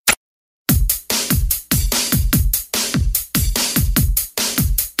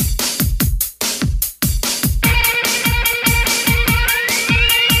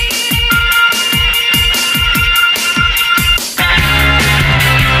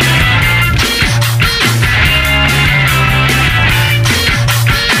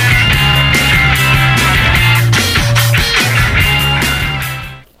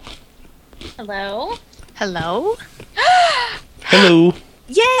Hello? Hello.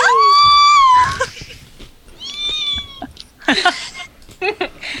 Yay!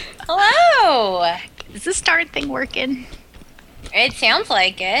 Hello. Is this start thing working? It sounds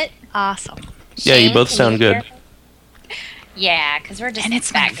like it. Awesome. Yeah, you Shane, both can sound hear good. me? Yeah, because we're just And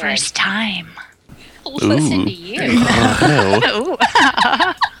it's my that good. first time. Listen Ooh. to you. Oh,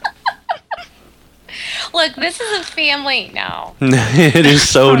 Oh. Look, this is a family. No. no. It is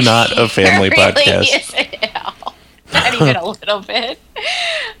so not a family It really podcast. isn't at all. Not even a little bit.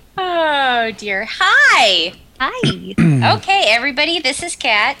 Oh, dear. Hi. Hi. Okay, everybody, this is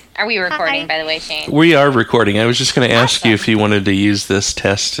Kat. Are we recording, Hi. by the way, Shane? We are recording. I was just going to ask you Awesome. if you wanted to use this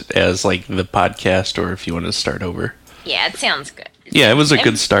test as like the podcast or if you wanted to start over. Yeah, it sounds good. Yeah, it was a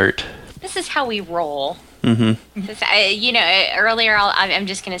good start. This is how we roll. Mm-hmm. Earlier I'm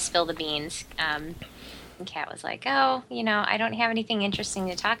just going to spill the beans. And Kat was like, oh, I don't have anything interesting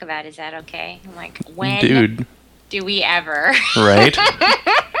to talk about. Is that okay? I'm like, when Dude, do we ever? right?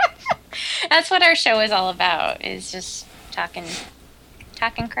 That's what our show is all about, is just talking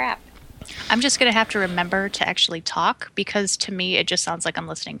crap. I'm just going to have to remember to actually talk because to me it just sounds like I'm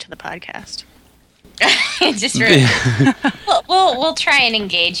listening to the podcast. Just really, we'll try and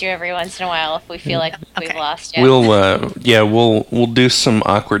engage you every once in a while if we feel like we've Okay. lost you. we'll do some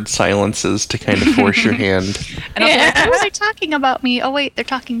awkward silences to kind of force your hand. And I'll be like, oh, they're talking about me. Oh, wait, they're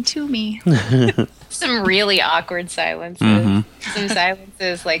talking to me. Some really awkward silences. Mm-hmm. Some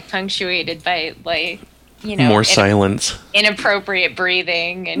silences like punctuated by More silence. inappropriate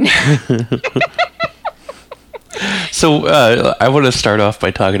breathing and So I want to start off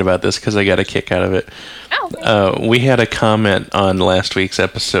by talking about this because I got a kick out of it. We had a comment on last week's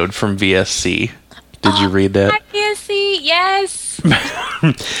episode from VSC. Did you read that? VSC, yes.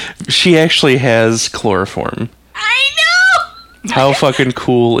 She actually has chloroform. I know. How fucking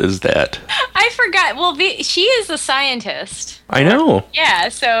cool is that? I forgot. Well, she is a scientist. I know. Yeah.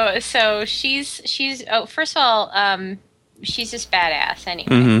 So she's. Oh, first of all, she's just badass. Anyway.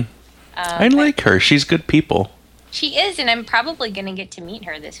 Mm-hmm. I like her. She's good people. She is, and I'm probably gonna get to meet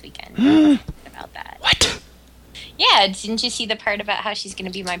her this weekend. About that. What? Yeah. Didn't you see the part about how she's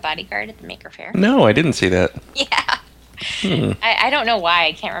gonna be my bodyguard at the Maker Faire? No, I didn't see that. Yeah. Hmm. I don't know why.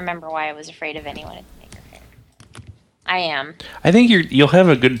 I can't remember why I was afraid of anyone at the Maker Faire. I am. I think you'll have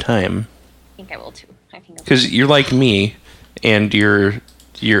a good time I think I will too. because you're like me, and you're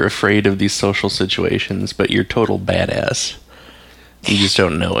afraid of these social situations, but you're total badass. You just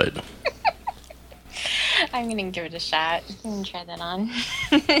don't know it. I'm gonna give it a shot. I'm gonna try that on.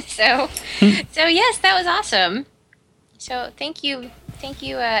 So yes, that was awesome. So thank you.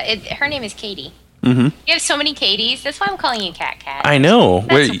 Her name is Katie. Mm-hmm. You have so many Katies. That's why I'm calling you Kat. I know.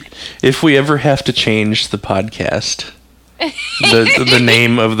 That's Wait, if we ever have to change the podcast, the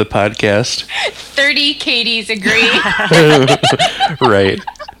name of the podcast, 30 Katies agree. right?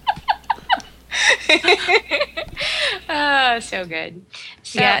 Oh, so good.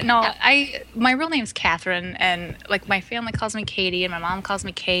 So, Yeah, no, my real name's Catherine, and like my family calls me Katie, and my mom calls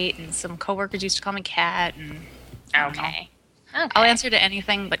me Kate, and some coworkers used to call me Kat, and I don't know. Okay. I'll answer to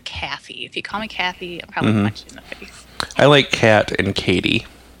anything but Kathy. If you call me Kathy, I'll probably punch you in the face. I like Kat and Katie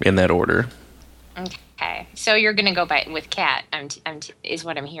in that order. Okay. So you're gonna go by with Kat. Is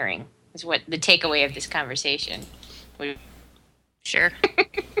what I'm hearing. Is what the takeaway of this conversation. Sure.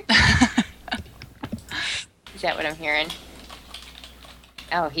 Is that what I'm hearing?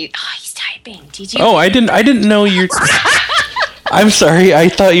 Oh, he's typing. Did you? Oh, I didn't know you're. I'm sorry. I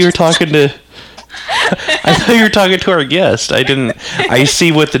thought you were talking to. I thought you were talking to our guest. I didn't. I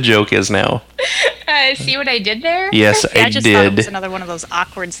see what the joke is now. See what I did there? Yes, Yeah, I I just thought it was did. another one of those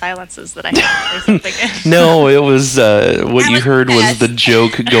awkward silences that I had or something. No, it was what you was heard was best. the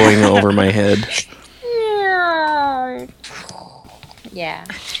joke going over my head. Yeah.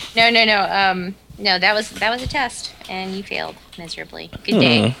 No. No, that was a test, and you failed miserably. Good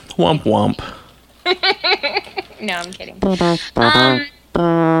day. Womp womp. No, I'm kidding.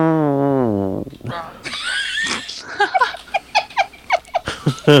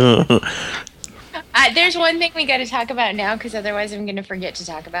 There's one thing we got to talk about now, because otherwise I'm going to forget to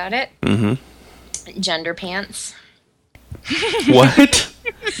talk about it. Mm-hmm. Gender pants. What?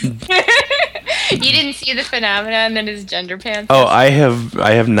 You didn't see the phenomenon that is gender pants? Oh, I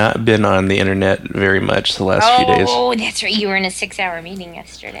have not been on the internet very much the last few days. Oh, that's right. You were in a 6-hour meeting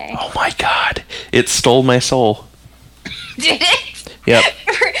yesterday. Oh my god. It stole my soul. Did it? Yep.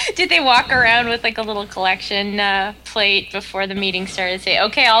 Did they walk around with like a little collection plate before the meeting started? Say,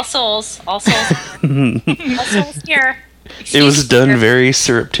 okay, all souls here. All souls here. It was done very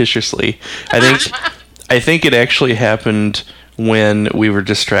surreptitiously. I think it actually happened when we were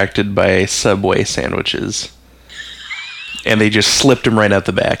distracted by Subway sandwiches. And they just slipped them right out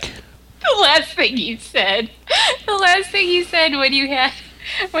the back. The last thing you said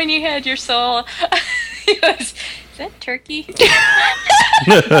when you had your soul, it was, is that turkey?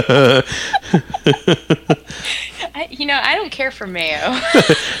 I don't care for mayo.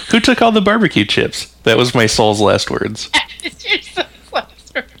 Who took all the barbecue chips? That was my soul's last words.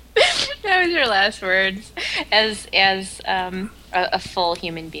 That was your last words as a full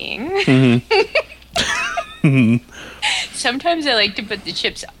human being. Mm-hmm. Sometimes I like to put the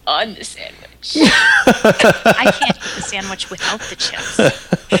chips on the sandwich. I can't eat the sandwich without the chips.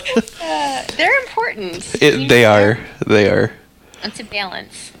 They're important. They are. It's a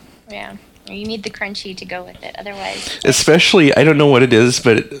balance. Yeah. You need the crunchy to go with it. Otherwise... Especially, I don't know what it is,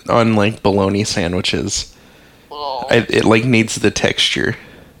 but on, like, bologna sandwiches. It, like, needs the texture.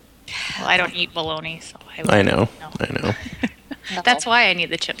 Well, I don't eat bologna, so I know. That's why I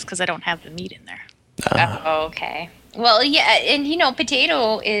need the chips, because I don't have the meat in there. Oh, okay. Well, yeah, and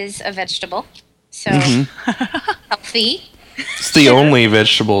potato is a vegetable, so healthy. It's the only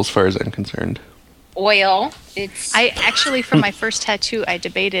vegetable as far as I'm concerned. Oil. I actually, for my first tattoo, I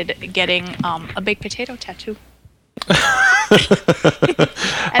debated getting a baked potato tattoo.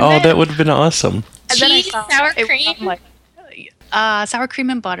 That would have been awesome. Cheese, sour cream? Sour cream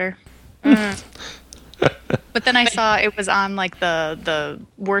and butter. Mm. But then I saw it was on like the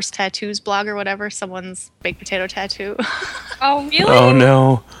worst tattoos blog or whatever, someone's baked potato tattoo. Oh, really? Oh,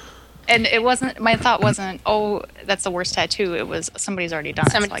 no. And it wasn't, my thought wasn't, oh, that's the worst tattoo. It was somebody's already done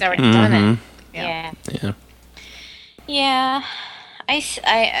it. Somebody's already done it. Yeah. Yeah.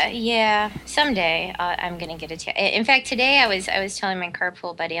 Someday I'm gonna get a tattoo. In fact, today I was telling my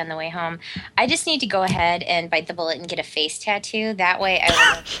carpool buddy on the way home, I just need to go ahead and bite the bullet and get a face tattoo. That way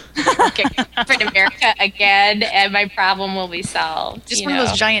I will work in corporate America again, and my problem will be solved. Just one of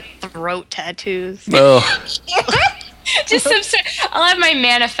those giant throat tattoos. Oh. Just some sort. I'll have my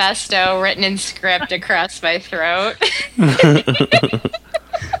manifesto written in script across my throat.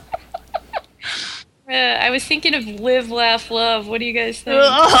 I was thinking of live, laugh, love. What do you guys think?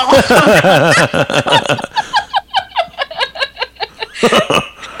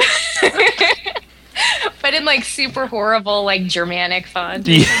 But in like super horrible, like Germanic font.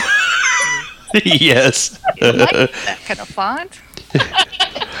 Yes. You like that kind of font?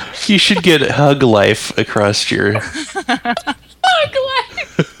 You should get Hug Life across your... Hug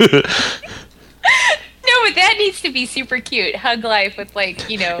Life! No, but that needs to be super cute. Hug Life with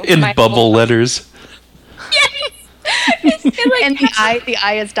like, in bubble letters. Yes! And the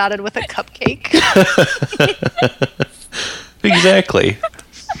eye is dotted with a cupcake. Exactly.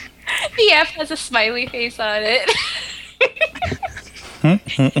 The F has a smiley face on it.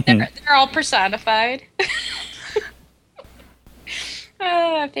 They're all personified.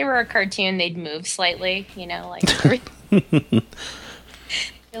 If they were a cartoon, they'd move slightly, like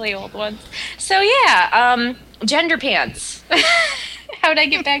really old ones. So yeah, gender pants. How did I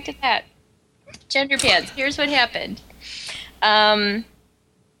get back to that? Gender pants. Here's what happened.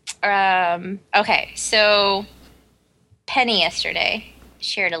 Okay, so Penny yesterday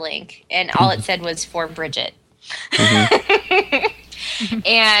shared a link, and all it said was for Bridget.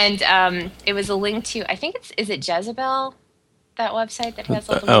 And it was a link to, I think is it Jezebel? That website that has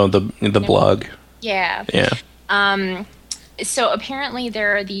all the blog. Yeah. Yeah. So apparently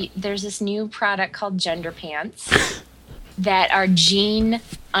there's this new product called Gender Pants that are jean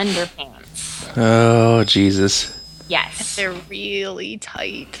underpants. Oh, Jesus. Yes. They're really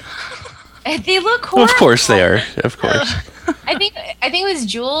tight. They look horrible. Of course they are. Of course. I think it was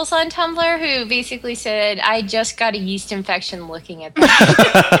Jules on Tumblr who basically said, I just got a yeast infection looking at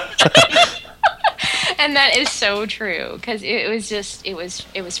that. And that is so true, because it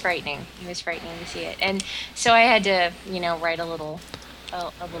was frightening. It was frightening to see it. And so I had to, write a little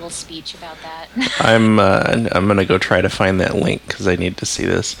speech about that. I'm gonna go try to find that link because I need to see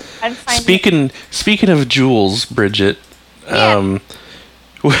this. Speaking of Jules, Bridget, yeah.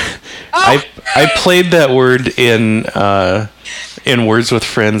 I played that word in Words with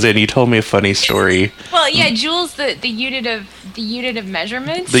Friends, and he told me a funny story. Well, yeah, Jules, the unit of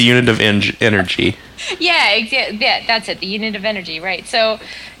measurement. The unit of energy. Yeah, exactly. Yeah, that's it. The unit of energy, right? So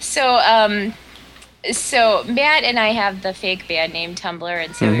Matt and I have the fake band name Tumblr,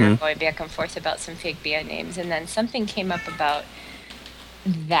 and so we were going back and forth about some fake band names, and then something came up about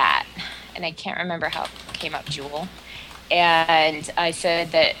that, and I can't remember how it came up, Jewel. And I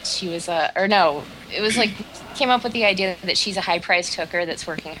said that she was came up with the idea that she's a high-priced hooker that's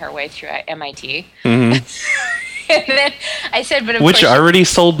working her way through MIT. And then I said, but of which course already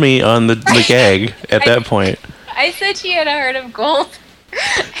sold me on the gag at that point. I said she had a heart of gold,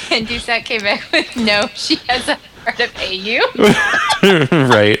 and Doucette came back with, no, she has a heart of AU.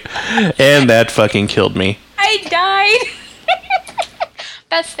 Right. And that fucking killed me. I died.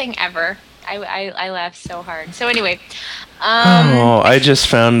 Best thing ever. I laughed so hard. So anyway. I just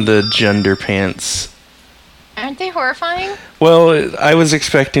found the gender pants. Aren't they horrifying? Well, I was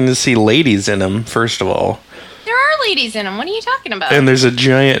expecting to see ladies in them, first of all. There are ladies in them. What are you talking about? And there's a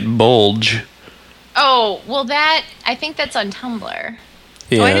giant bulge. Oh, well I think that's on Tumblr.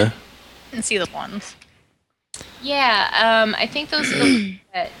 Yeah. I didn't see the ones. Yeah, I think those are the ones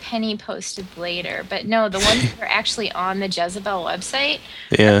that Penny posted later. But no, the ones that are actually on the Jezebel website.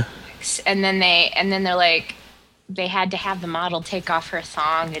 Yeah. And then they're like, they had to have the model take off her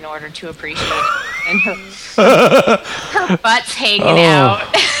thong in order to appreciate it. And her butt's hanging out.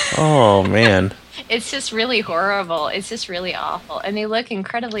 Oh, man. It's just really horrible. It's just really awful. And they look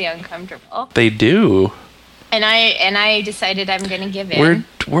incredibly uncomfortable. They do. And I decided I'm going to give in.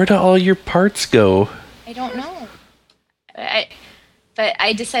 Where do all your parts go? I don't know. But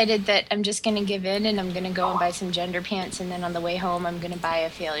I decided that I'm just going to give in, and I'm going to go and buy some gender pants, and then on the way home, I'm going to buy a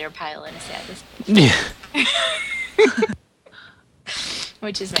failure pile and a sadness. Yeah.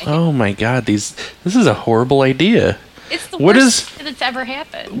 Which is my Oh my god, this is a horrible idea. It's the worst thing that's ever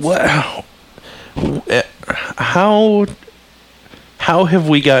happened. Wow. How have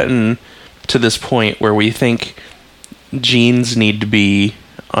we gotten to this point where we think jeans need to be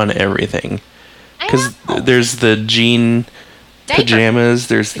on everything? Because there's the jean pajamas,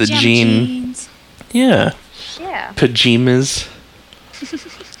 there's the jean jeans. Yeah. Pajamas.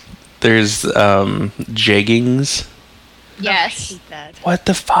 There's jeggings. Yes. What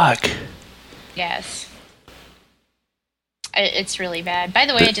the fuck? Yes. It's really bad. By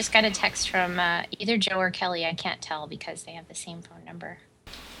the way, I just got a text from either Joe or Kelly. I can't tell because they have the same phone number,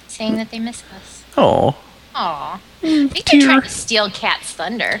 saying that they miss us. Oh. Aw. I think they're trying to steal Kat's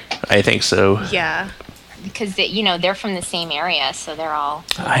thunder. I think so. Yeah. Because they're from the same area, so they're all.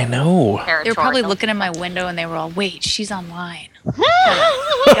 I know. They were probably looking at my window and they were all, "Wait, she's online."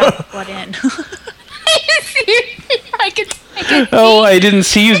 Gotta butt in. I can I didn't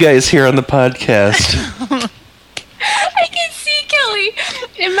see you guys here on the podcast. I can see Kelly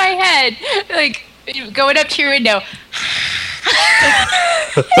in my head, like going up to your window,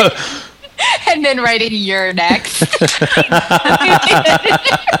 and then writing "you're next."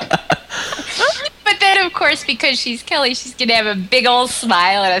 But then, of course, because she's Kelly, she's gonna have a big old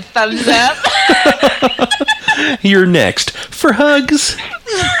smile and a thumbs up. You're next for hugs.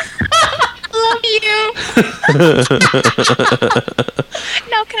 Love you.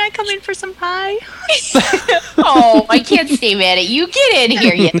 Now can I come in for some pie? Oh, I can't stay mad at you. Get in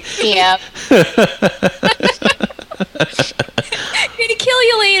here, you champ. Gonna kill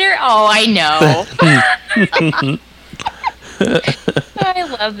you later. Oh, I know. I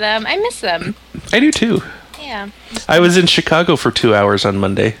love them. I miss them. I do too. Yeah. I was in Chicago for 2 hours on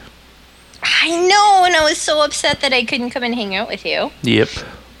Monday. I know, and I was so upset that I couldn't come and hang out with you. Yep.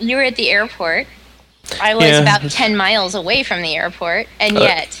 You were at the airport. I was about 10 miles away from the airport, and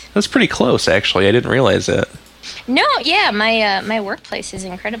yet... That's pretty close, actually. I didn't realize that. No, yeah, my workplace is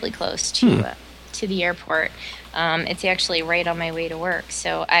incredibly close to the airport. It's actually right on my way to work.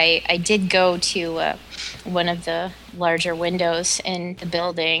 So I did go to one of the larger windows in the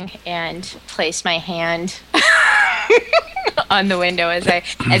building and place my hand on the window as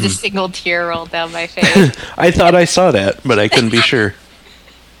a single tear rolled down my face. I thought I saw that, but I couldn't be sure.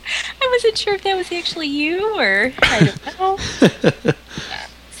 I wasn't sure if that was actually you or I don't know.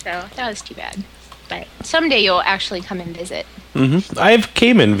 So that was too bad. But someday you'll actually come and visit. Mm-hmm. I've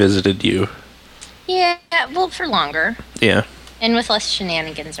came and visited you. Yeah, well, for longer. Yeah. And with less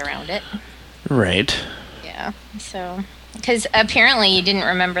shenanigans around it. Right. Yeah, so... Because apparently you didn't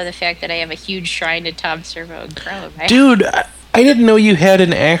remember the fact that I have a huge shrine to Tom Servo and Crow, right? Dude, I didn't know you had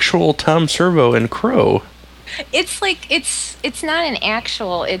an actual Tom Servo and Crow. It's like, it's not an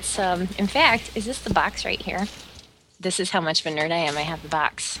actual, it's, in fact, is this the box right here? This is how much of a nerd I am, I have the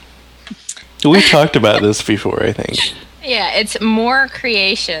box. We talked about this before, I think. Yeah, it's More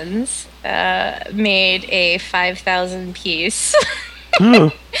Creations, made a 5,000 piece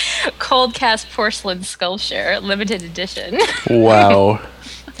cold cast porcelain sculpture, limited edition. Wow.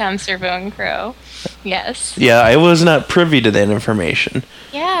 Tom Servo and Crow. Yes. Yeah, I was not privy to that information.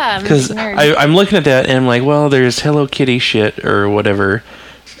 Yeah, because I'm looking at that and I'm like, well, there's Hello Kitty shit or whatever,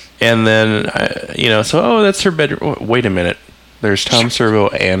 and then that's her bedroom. Wait a minute, there's Tom Servo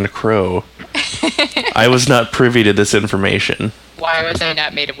and Crow. I was not privy to this information. Why was I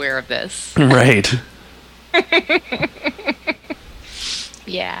not made aware of this? Right.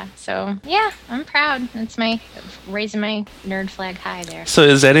 Yeah. So yeah, I'm proud. That's my raising my nerd flag high there. So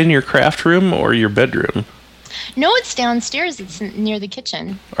is that in your craft room or your bedroom? No, it's downstairs. It's near the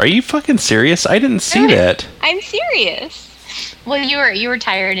kitchen. Are you fucking serious? I didn't see that. I'm serious. Well, you were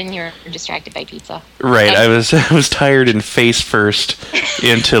tired and you were distracted by pizza. Right, I was tired and face first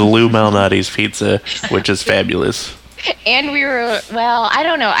into Lou Malnati's pizza, which is fabulous. And we were, well, I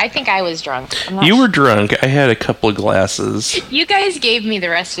don't know. I think I was drunk. You were drunk. I had a couple of glasses. You guys gave me the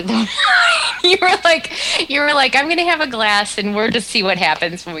rest of the wine. You were like, I'm gonna have a glass, and we're to see what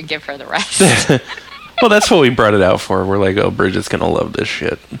happens when we give her the rest. Well, that's what we brought it out for. We're like, oh, Bridget's gonna love this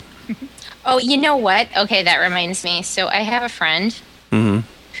shit. Oh, you know what? Okay, that reminds me. So I have a friend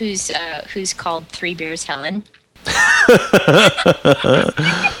who's called Three Beers Helen.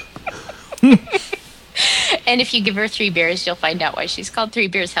 And if you give her 3 beers, you'll find out why she's called Three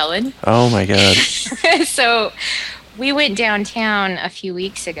Beers Helen. Oh my god. So we went downtown a few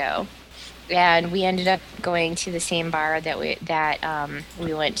weeks ago, and we ended up going to the same bar that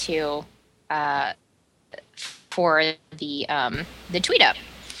we went to for the tweet up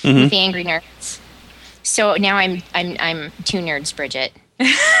with the Angry Nerds. So now I'm 2 nerds, Bridget.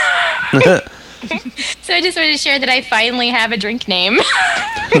 So I just wanted to share that I finally have a drink name.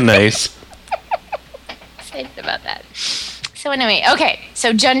 Nice. Excited about that. So anyway, okay.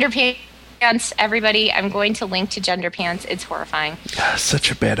 So Gender Pants, everybody. I'm going to link to Gender Pants. It's horrifying.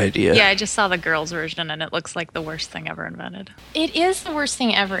 Such a bad idea. Yeah, I just saw the girls' version, and it looks like the worst thing ever invented. It is the worst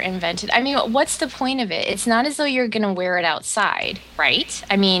thing ever invented. I mean, what's the point of it? It's not as though you're going to wear it outside, right?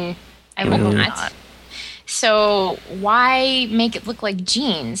 I mean, I will not. So why make it look like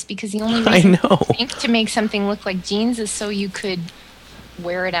jeans? Because the only reason I think to make something look like jeans is so you could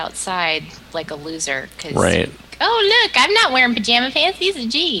wear it outside like a loser. Right. Oh, look, I'm not wearing pajama pants. These are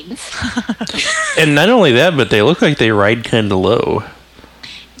jeans. And not only that, but they look like they ride kind of low.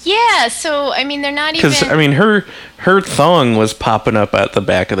 Yeah, so, I mean, they're not even... Because, I mean, her thong was popping up at the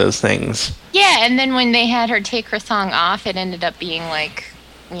back of those things. Yeah, and then when they had her take her thong off, it ended up being like,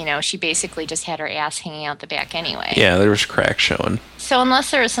 you know, she basically just had her ass hanging out the back anyway. Yeah, there was crack showing. So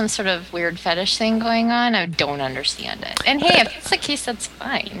unless there was some sort of weird fetish thing going on, I don't understand it. And hey, if it's the case, that's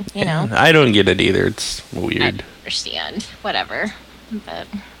fine, you know. I don't get it either. It's weird. I understand. Whatever. But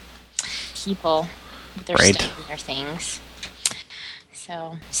people, they're right. studying their things.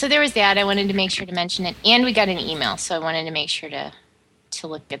 So there was that. I wanted to make sure to mention it. And we got an email, so I wanted to make sure to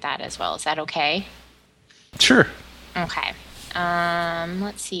look at that as well. Is that okay? Sure. Okay.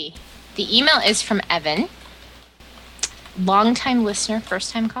 Let's see. The email is from Evan. Long-time listener,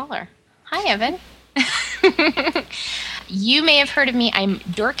 first-time caller. Hi, Evan. You may have heard of me. I'm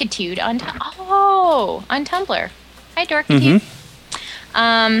Dorkitude on Tumblr. Hi, Dorkitude.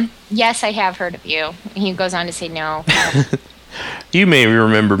 Yes, I have heard of you. He goes on to say no. You may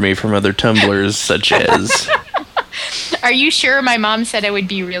remember me from other Tumblrs, such as... Are you sure? My mom said I would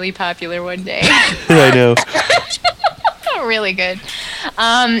be really popular one day. I know. Really good.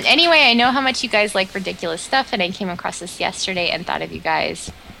 Anyway, I know how much you guys like ridiculous stuff, and I came across this yesterday and thought of you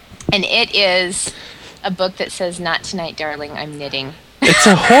guys. And it is a book that says, "Not tonight, darling, I'm knitting." It's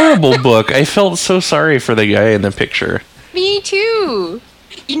a horrible book. I felt so sorry for the guy in the picture. Me too.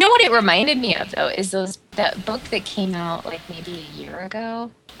 You know what it reminded me of, though, is that book that came out like maybe a year ago.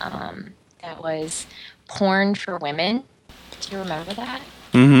 That was Porn for Women. Do you remember that?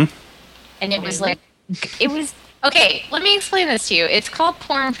 Mm-hmm. And it was like, okay, let me explain this to you. It's called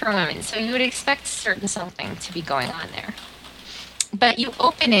Porn for Women, so you would expect certain something to be going on there. But you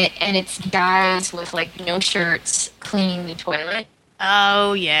open it, and it's guys with, like, no shirts cleaning the toilet.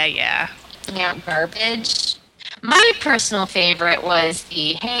 Oh, yeah. Yeah, garbage. My personal favorite was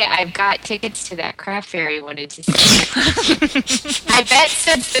the, hey, I've got tickets to that craft fair you wanted to see. I bet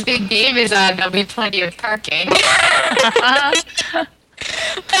since the big game is on, there'll be plenty of parking. But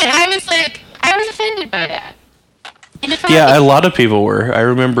I was offended by that. Yeah, a lot of people were. I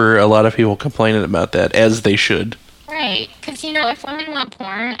remember a lot of people complaining about that, as they should. Right, because, you know, if women want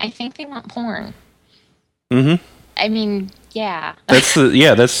porn, I think they want porn. Mm-hmm. I mean, yeah. That's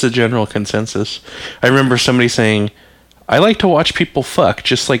the general consensus. I remember somebody saying, "I like to watch people fuck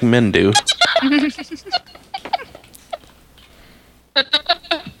just like men do."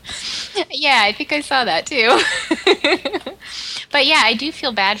 Yeah, I think I saw that too. But yeah, I do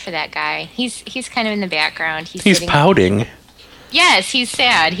feel bad for that guy. He's kind of in the background. He's pouting. Yes, he's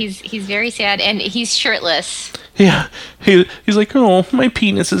sad. He's very sad, and he's shirtless. Yeah, he's like, "Oh, my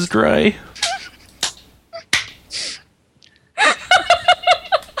penis is dry."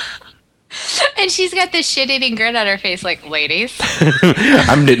 And she's got this shit-eating grin on her face, like, ladies.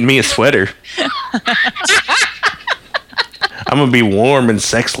 I'm knitting me a sweater. I'm gonna be warm and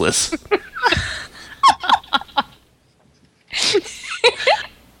sexless.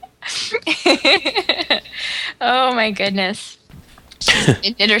 Oh my goodness.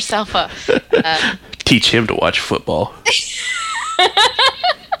 She did herself a Teach him to watch football.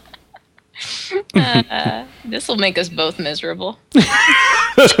 this will make us both miserable.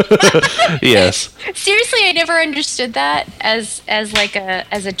 Yes. Seriously, I never understood that as like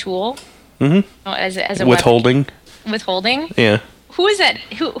a tool. Mm-hmm. As a Withholding. weapon. Withholding. Yeah. Who is that?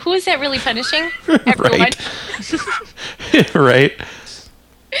 Who is that really punishing? Everyone. Right. Right.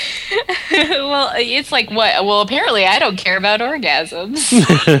 Well, it's like what? Well, apparently I don't care about orgasms.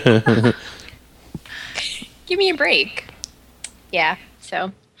 Give me a break. Yeah.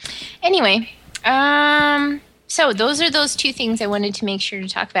 So, anyway, so those are those two things I wanted to make sure to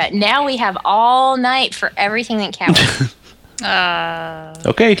talk about. Now we have all night for everything that counts.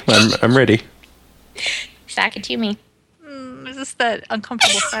 Okay, I'm ready. Stack it to me. Is this that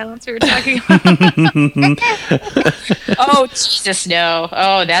uncomfortable silence we were talking about? Oh Jesus, no!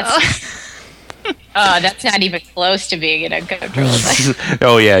 Oh, that's not even close to being an uncomfortable silence.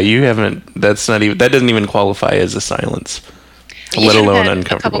 Oh yeah, you haven't. That doesn't even qualify as a silence, let alone A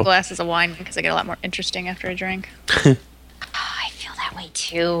uncomfortable. couple glasses of wine because I get a lot more interesting after I drink. Oh, I feel that way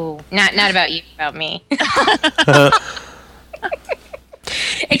too. Not about you, about me.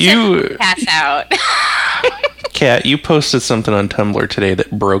 Except You- pass out. Kat, you posted something on Tumblr today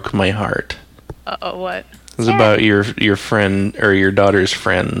that broke my heart. Uh-oh, what? It was about your friend or your daughter's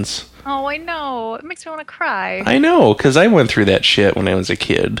friends. Oh, I know. It makes me want to cry. I know, because I went through that shit when I was a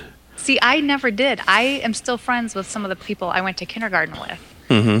kid. See, I never did. I am still friends with some of the people I went to kindergarten with.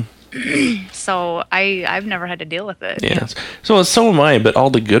 Mm-hmm. So I've never had to deal with it. Yeah. So am I, but all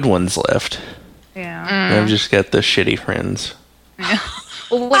the good ones left. Yeah. And I've just got the shitty friends.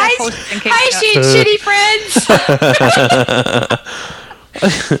 Well, what I posted in case shitty friends.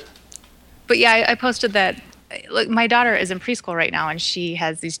 But yeah, I posted that. Look, my daughter is in preschool right now, and she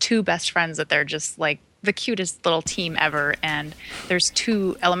has these two best friends that they're just like the cutest little team ever. And there's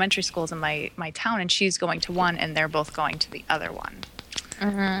two elementary schools in my town, and she's going to one, and they're both going to the other one.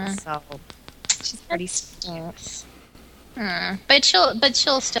 So she's pretty. Stinks. But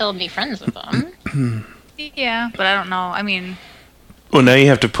she'll still be friends with them. Yeah, but I don't know. I mean, Well, now you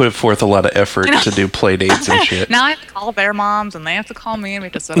have to put forth a lot of effort to do play dates and shit. now I have to call their moms, and they have to call me, and we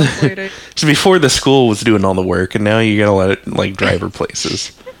have to set up play dates. So before the school was doing all the work, and now you gotta let it like drive her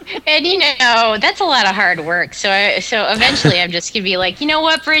places. And that's a lot of hard work. So eventually I'm just gonna be like, you know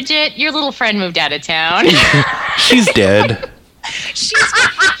what, Bridget, your little friend moved out of town. She's dead. She's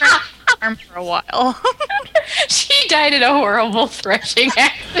been arm for a while. She died in a horrible threshing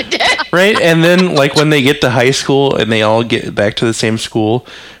accident. Right? And then, like, when they get to high school and they all get back to the same school,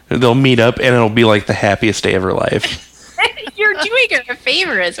 they'll meet up and it'll be like the happiest day of her life. You're doing her a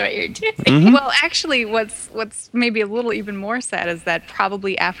favor, is what you're doing. Mm-hmm. Well, actually, what's maybe a little even more sad is that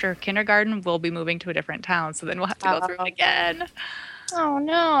probably after kindergarten, we'll be moving to a different town. So then we'll have to go through it again. Oh,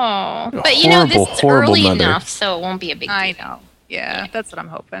 no. A But, this horrible, is horrible early mother. enough, so it won't be a big deal. I know. Yeah, that's what I'm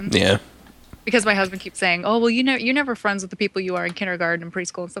hoping. Yeah. Because my husband keeps saying, "Oh, well, you're never friends with the people you are in kindergarten and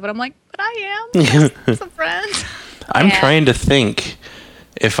preschool and stuff." But I'm like, "But I am. I have some friends." I'm Yeah. trying to think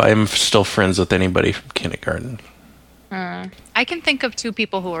if I'm still friends with anybody from kindergarten. I can think of two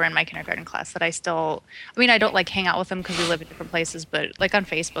people who were in my kindergarten class that I still. I mean, I don't like hang out with them because we live in different places, but like on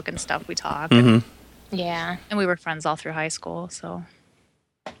Facebook and stuff, we talk, Yeah. and we were friends all through high school. So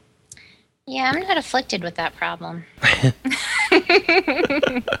Yeah, I'm not afflicted with that problem.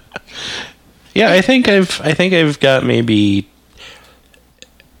 Yeah, I think I've got maybe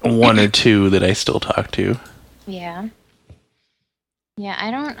one or two that I still talk to. Yeah. Yeah,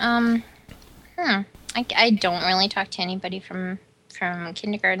 I don't, I don't really talk to anybody from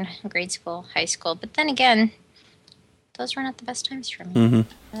kindergarten, grade school, high school. But then again, those were not the best times for me. Mm-hmm.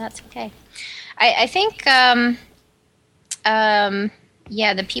 That's okay. I think, yeah,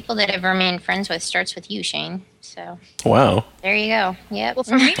 the people that I've remained friends with starts with you, Shane. So Wow. there you go. Yep. well,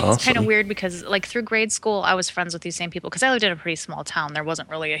 for me, it's kind Awesome. of weird because like through grade school, I was friends with these same people because I lived in a pretty small town. There wasn't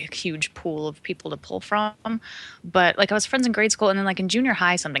really a huge pool of people to pull from, but like I was friends in grade school, and then like in junior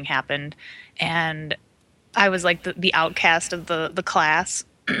high, something happened, and I was like the outcast of the class.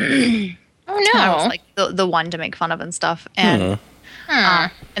 Oh And I no. was like the one to make fun of and stuff. And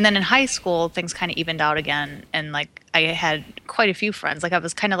and then in high school, things kind of evened out again. And like I had quite a few friends. Like I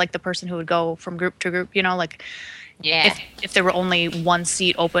was kind of like the person who would go from group to group. You know, like Yeah. if there were only one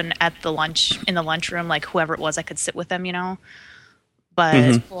seat open at the lunchroom, like whoever it was, I could sit with them. You know.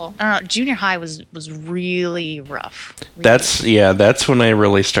 But Cool. I don't know, junior high was really rough. That's when I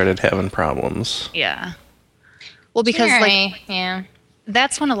really started having problems. Yeah. Well, because Junior like high, yeah.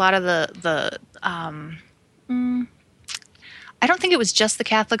 that's when a lot of I don't think it was just the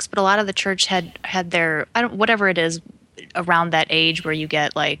Catholics, but a lot of the church had their I don't whatever it is around that age where you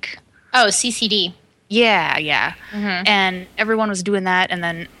get like Oh, CCD. yeah. Mm-hmm. And everyone was doing that, and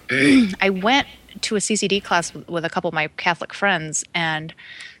then I went to a CCD class with a couple of my Catholic friends, and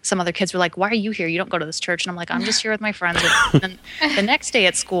some other kids were like, "Why are you here? You don't go to this church." And I'm like, "I'm just here with my friends." And then the next day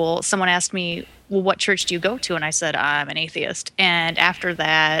at school, someone asked me, "Well, what church do you go to?" And I said, "I'm an atheist." And after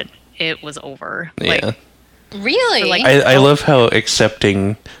that, it was over. Yeah. Really? like- I love how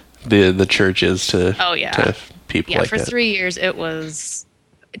accepting the church is to Oh, yeah. to people Yeah, like for that. 3 years it was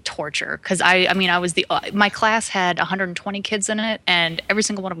torture because I mean I was my class had 120 kids in it, and every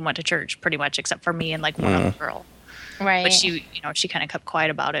single one of them went to church pretty much except for me and like one other girl. right. But she kind of kept quiet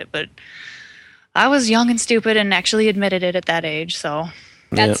about it. But I was young and stupid and actually admitted it at that age. So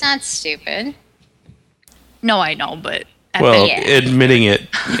That's not stupid. no, I know, but at Well, that- Yeah. admitting it,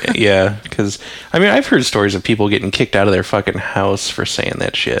 yeah, because I mean, I've heard stories of people getting kicked out of their fucking house for saying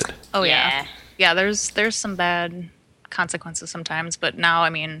that shit. oh yeah, there's some bad consequences sometimes. But now, I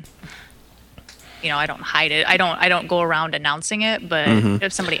mean, I don't hide it. I don't go around announcing it. But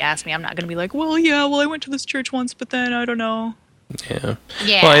if somebody asks me, I'm not gonna be like, well, I went to this church once, but then I don't know. Yeah.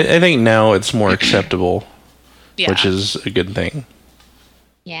 Yeah. Well, I think now it's more acceptable, Yeah, which is a good thing.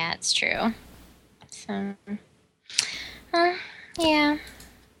 Yeah, it's true. So, yeah.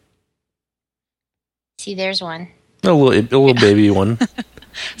 See, there's one. A little baby one.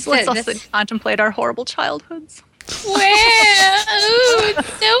 so let's So also this- contemplate our horrible childhoods. Wow, ooh, it's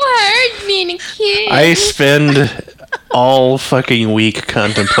so hard being a kid. I spend all fucking week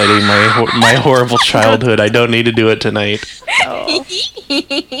contemplating my horrible childhood. I don't need to do it tonight.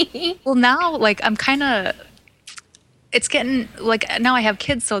 Well, now, like, I'm kind of. It's getting like now I have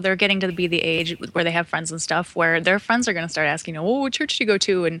kids, so they're getting to be the age where they have friends and stuff, where their friends are going to start asking, "Oh, what church do you go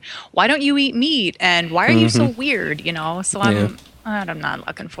to? And why don't you eat meat? And why are you so weird?" So I'm not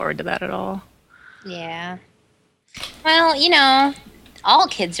looking forward to that at all. Yeah. Well, all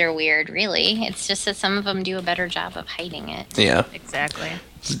kids are weird, really. It's just that some of them do a better job of hiding it. Yeah, Exactly.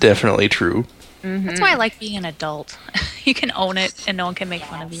 it's definitely true. That's why I like being an adult. You can own it, and no one can make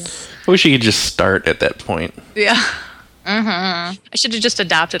fun of you. I wish you could just start at that point. Yeah. I should have just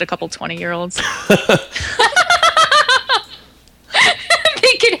adopted a couple 20-year-olds.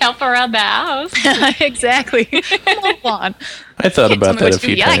 They can help around the house. Exactly. Come on. I thought Can't tell about me that what a to do.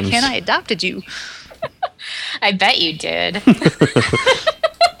 few Yeah, times. I can. I adopted you. I bet you did.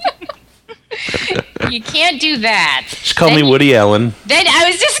 You can't do that. Just call me Woody Allen. Then I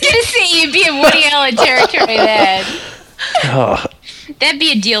was just gonna say you'd be in Woody Allen territory then. Oh, That'd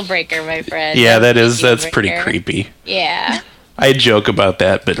be a deal breaker, my friend. yeah, That'd be a deal that's pretty breaker. creepy. Yeah. I joke about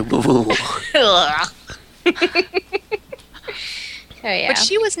that, but So yeah. But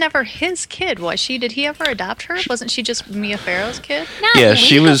she was never his kid, was she? Did he ever adopt her? Wasn't she just Mia Farrow's kid? Not Yeah,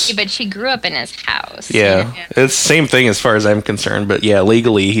 she legally, was- but she grew up in his house. yeah, Yeah. it's the same thing as far as I'm concerned. But yeah,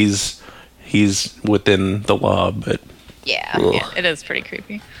 legally he's within the law. But Yeah. ugh. Yeah, it is pretty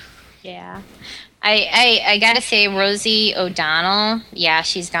creepy. Yeah. I gotta say, Rosie O'Donnell, yeah,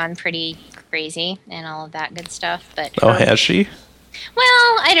 she's gone pretty crazy and all of that good stuff. But Oh, has she?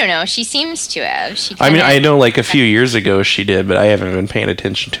 well, I don't know. She seems to have. She I mean, kinda- I know like a few years ago she did, but I haven't been paying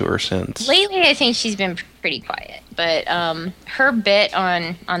attention to her since. lately I think she's been pretty quiet. But her bit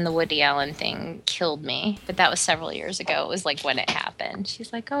on the Woody Allen thing killed me. But that was several years ago. It was like when it happened.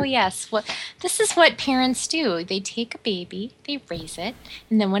 She's like, "Oh yes, this is what parents do. They take a baby, they raise it,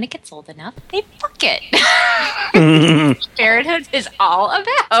 and then when it gets old enough, they fuck it." Parenthood is all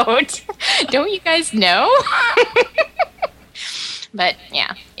about. Don't you guys know? But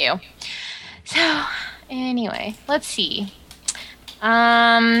yeah, ew. So anyway, let's see.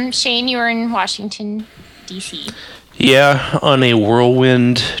 Shane, you were in Washington, D.C. Yeah, on a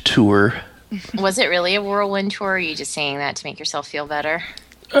whirlwind tour. Was it really a whirlwind tour, or are you just saying that to make yourself feel better?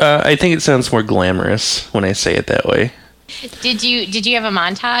 I think it sounds more glamorous when I say it that way. Did you have a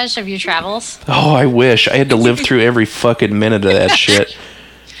montage of your travels? Oh, I wish I had to live through every fucking minute of that shit.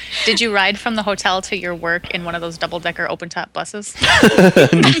 Did you ride from the hotel to your work in one of those double-decker open-top buses?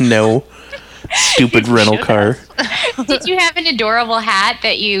 No, stupid rental car. Did you have an adorable hat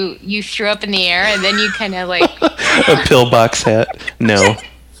that you threw up in the air and then you kind of like, A pillbox hat. No.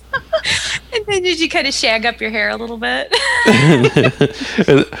 and then did you kind of shag up your hair a little bit?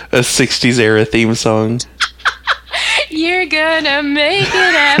 A 60s era theme song. You're gonna make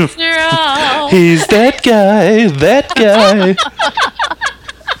it after all. He's that guy, that guy.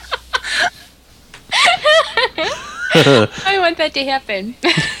 I want that to happen.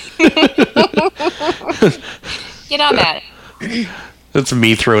 Get on that. That's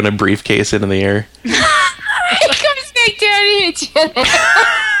me throwing a briefcase into the air. It comes back down and hits you.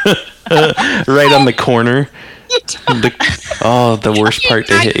 Right on the corner. The worst part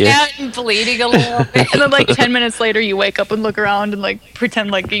to hit you. Out and bleeding a little bit. And then like 10 minutes later, you wake up and look around and like pretend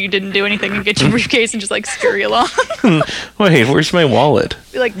like you didn't do anything and get your briefcase and just like scurry along. Wait, where's my wallet?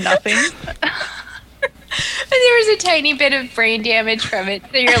 Be like nothing. There was a tiny bit of brain damage from it,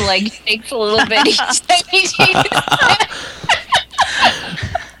 so your leg shakes a little bit each time you take a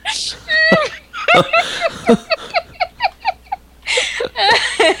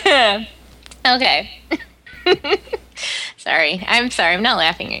step. Okay. Sorry. I'm sorry. I'm not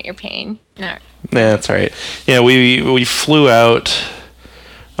laughing at your pain. No. Nah, that's all right. Yeah, we flew out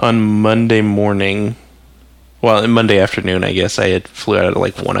on Monday morning. Well, Monday afternoon, I guess. I flew out at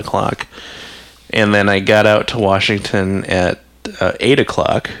like 1 o'clock. And then I got out to Washington at 8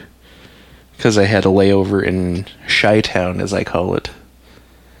 o'clock because I had a layover in Chi-Town, as I call it.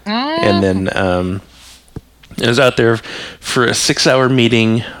 And then I was out there for a 6-hour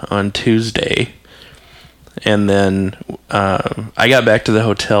meeting on Tuesday. And then I got back to the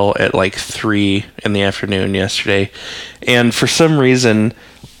hotel at like 3 in the afternoon yesterday. And for some reason,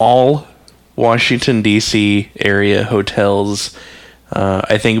 all Washington, D.C. area hotels,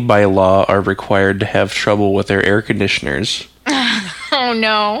 I think by law, are required to have trouble with their air conditioners. Oh,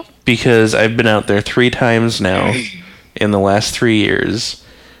 no. Because I've been out there 3 times now in the last 3 years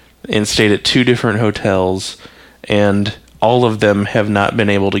and stayed at 2 different hotels, and all of them have not been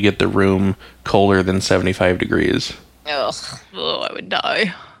able to get the room colder than 75 degrees. Ugh. Oh, I would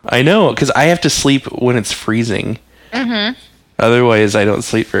die. I know, because I have to sleep when it's freezing. Mm-hmm. Otherwise, I don't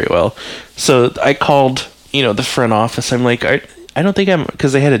sleep very well. So I called, the front office. I'm like, I don't think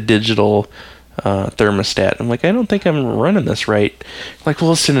because they had a digital thermostat. I'm like, I don't think I'm running this right. Like,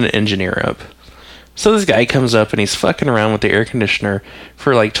 we'll send an engineer up. So this guy comes up and he's fucking around with the air conditioner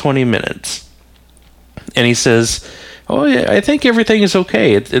for like 20 minutes. And he says, oh, yeah, I think everything is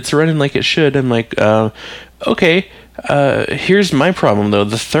okay. It's running like it should. I'm like, okay. Here's my problem, though.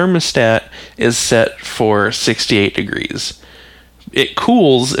 The thermostat is set for 68 degrees. It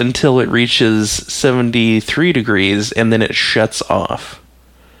cools until it reaches 73 degrees, and then it shuts off.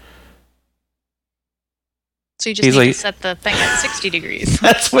 So you just need to set the thing at 60 degrees.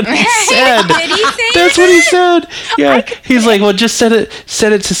 That's what he said. Did he say That's what he said. Yeah. He's like, well, just set it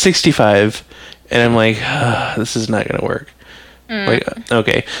to 65. And I'm like, this is not going to work. Like,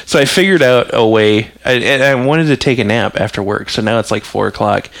 okay. So I figured out a way. I wanted to take a nap after work. So now it's like 4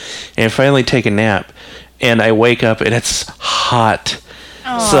 o'clock. And I finally take a nap. And I wake up and it's hot.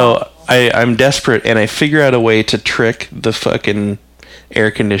 Aww. So I'm desperate. And I figure out a way to trick the fucking air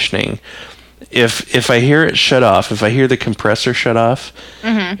conditioning. If I hear it shut off, if I hear the compressor shut off,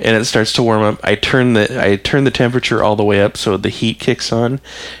 and it starts to warm up, I turn the temperature all the way up so the heat kicks on,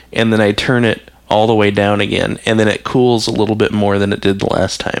 and then I turn it all the way down again, and then it cools a little bit more than it did the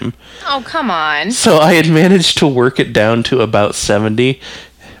last time. Oh, come on. So I had managed to work it down to about 70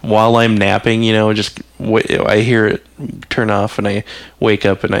 while I'm napping, I hear it turn off and I wake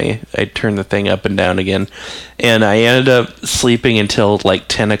up and I turn the thing up and down again. And I ended up sleeping until like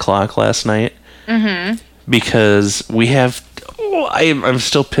 10 o'clock last night. Because we have... I'm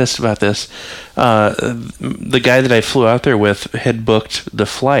still pissed about this. The guy that I flew out there with had booked the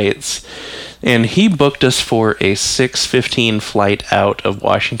flights, and he booked us for a 6:15 flight out of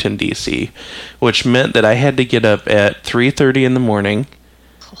Washington, D.C., which meant that I had to get up at 3:30 in the morning.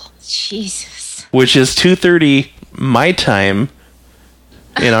 Oh, Jesus. Which is 2:30 my time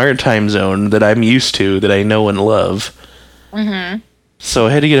in our time zone that I'm used to, that I know and love. So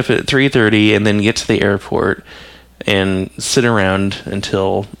I had to get up at 3:30 and then get to the airport and sit around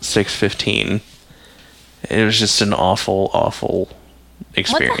until 6:15. It was just an awful, awful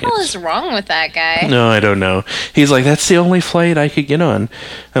experience. What the hell is wrong with that guy? No, I don't know. He's like, that's the only flight I could get on.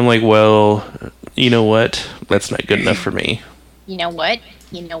 I'm like, well, you know what? That's not good enough for me. You know what?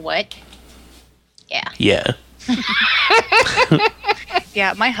 Yeah. Yeah.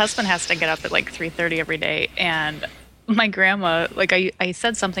 Yeah, my husband has to get up at like 3:30 every day, and my grandma, like I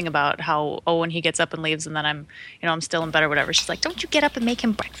said something about how, when he gets up and leaves and then I'm still in bed or whatever. She's like, don't you get up and make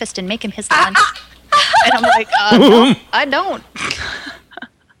him breakfast and make him his lunch? And I'm like, no, I don't.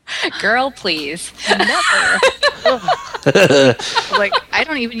 Girl, please. Never. Like, I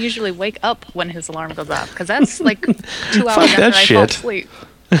don't even usually wake up when his alarm goes off, because that's like 2 hours after I fall asleep.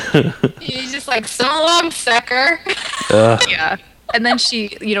 He's just like, so long, sucker. Yeah. And then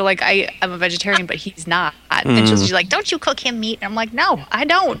she, I'm a vegetarian, but he's not. And she's like, don't you cook him meat? And I'm like, no, I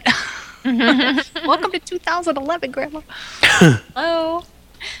don't. Welcome to 2011, Grandma. Oh.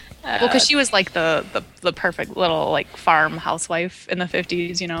 Well, because she was like the perfect little like farm housewife in the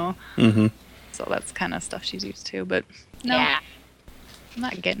 50s, you know. Mm-hmm. So that's kind of stuff she's used to. But no, Yeah. I'm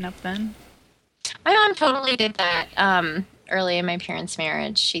not getting up then. My mom totally did that early in my parents'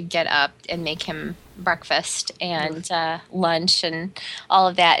 marriage. She'd get up and make him breakfast and lunch and all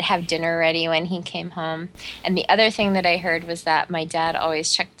of that, have dinner ready when he came home. And the other thing that I heard was that my dad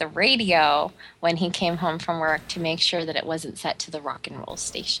always checked the radio when he came home from work to make sure that it wasn't set to the rock and roll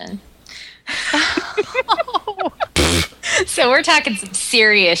station. So we're talking some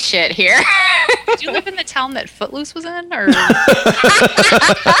serious shit here. Did you live in the town that Footloose was in, or?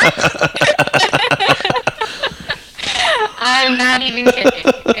 I'm not even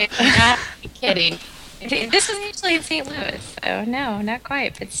kidding. I'm not kidding. This was actually in St. Louis, so no, not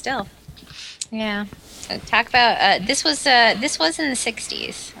quite, but still. Yeah. So talk about this was in the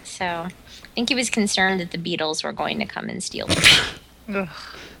 '60s, so I think he was concerned that the Beatles were going to come and steal it. Ugh.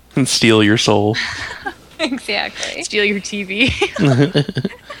 And steal your soul. Exactly. Steal your TV.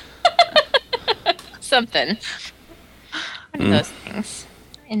 Something. One of those things,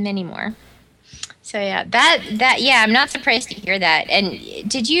 and many more. So yeah, that yeah, I'm not surprised to hear that. And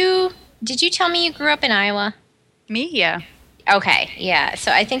did you tell me you grew up in Iowa? Me, yeah. Okay, yeah.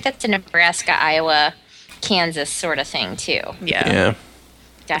 So I think that's a Nebraska, Iowa, Kansas sort of thing too. Yeah.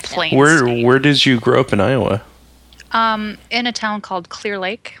 Definitely. Plains. Where did you grow up in Iowa? In a town called Clear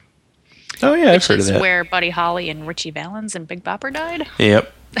Lake. Oh yeah, I've heard of Which is that. where Buddy Holly and Richie Valens and Big Bopper died.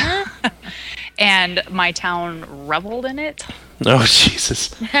 Yep. And my town reveled in it. Oh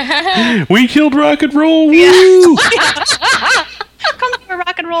Jesus. We killed rock and roll. Woo! Come where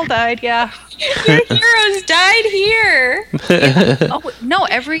rock and roll died, yeah. Your heroes died here. Oh no!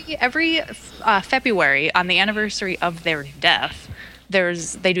 Every February on the anniversary of their death,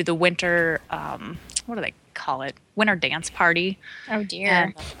 they do the winter. What do they call it? Winter dance party. Oh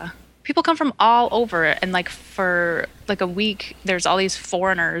dear. And people come from all over, and like for like a week, there's all these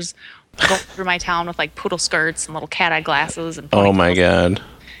foreigners going through my town with like poodle skirts and little cat eye glasses and. Oh my ponytails. God.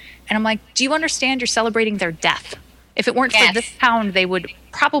 And I'm like, do you understand? You're celebrating their death. If it weren't Yes. for this town, they would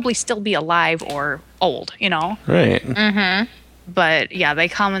probably still be alive or old, you know? Right. Mm-hmm. But yeah, they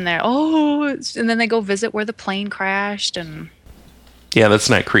come in there, and then they go visit where the plane crashed, and Yeah, that's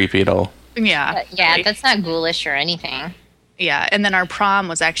not creepy at all. yeah. Yeah, like, that's not ghoulish or anything. yeah. And then our prom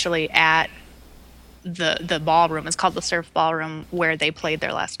was actually at the ballroom. It's called the Surf Ballroom, where they played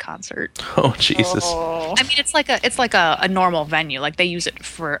their last concert. Oh Jesus. Oh. I mean, it's like a normal venue. Like they use it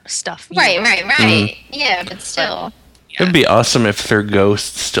for stuff. Right. Yeah, but still. It'd be awesome if their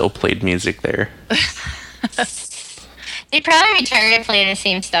ghosts still played music there. They'd probably be tired of playing the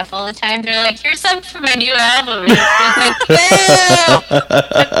same stuff all the time. They're like, here's something from my new album. And it's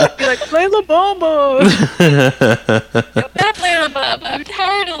like, Be like, play La Bamba. I'm not playing La Bamba. I'm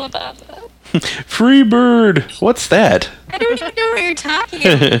tired of La Bamba. Freebird. What's that? I don't even know what you're talking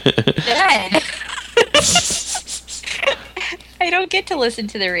about. Dad. I don't get to listen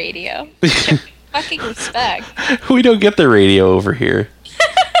to the radio. Fucking respect. We don't get the radio over here.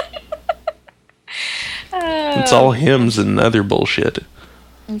 It's all hymns and other bullshit.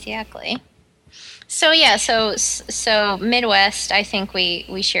 Exactly. So yeah, so Midwest, I think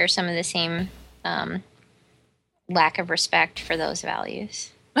we share some of the same lack of respect for those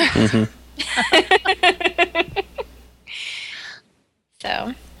values.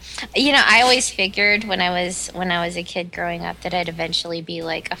 So, I always figured when I was a kid growing up that I'd eventually be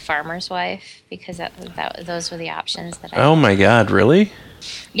like a farmer's wife because those were the options that I. Oh my God, really?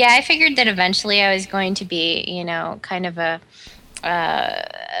 Yeah, I figured that eventually I was going to be, kind of a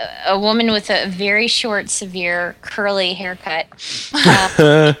woman with a very short, severe, curly haircut.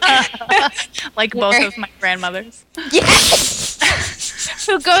 Like both of my grandmothers. Yes.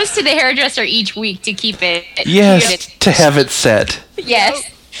 Who goes to the hairdresser each week to keep it? Yes, to have it set. Yes,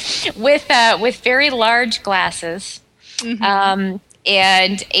 with very large glasses, and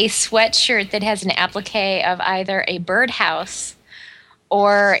a sweatshirt that has an applique of either a birdhouse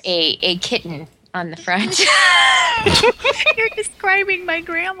or a kitten on the front. You're describing my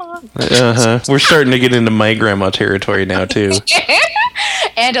grandma. We're starting to get into my grandma territory now too.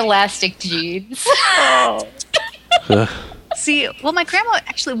 And elastic jeans. Ugh. See, well, my grandma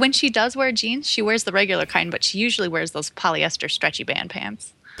actually, when she does wear jeans, she wears the regular kind, but she usually wears those polyester stretchy band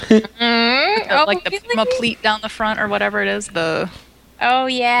pants. Like the Puma pleat down the front or whatever it is. Oh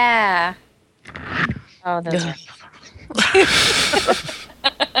yeah. Oh, those are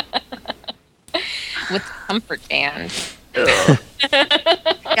with comfort band. Yeah,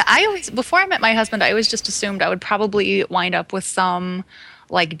 I always, before I met my husband, I always just assumed I would probably wind up with some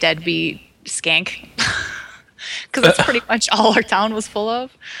like deadbeat skank. because that's pretty much all our town was full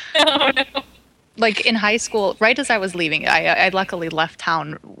of. Oh no. Like in high school, right as I was leaving, I luckily left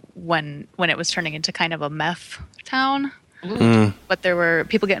town when it was turning into kind of a meth town. But there were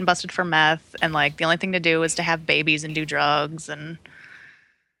people getting busted for meth, and like the only thing to do was to have babies and do drugs, and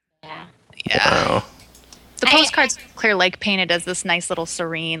Yeah. yeah. Wow. The postcards of Clear Lake painted as this nice little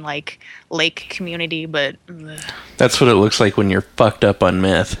serene like lake community, but That's what it looks like when you're fucked up on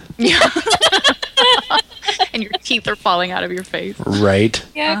meth. and your teeth are falling out of your face. Right?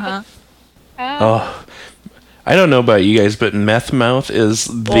 Yeah. Oh. I don't know about you guys, but meth mouth is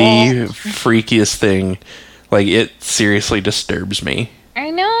the freakiest thing. Like, it seriously disturbs me. I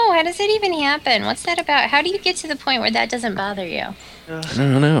know. How does it even happen? What's that about? How do you get to the point where that doesn't bother you? I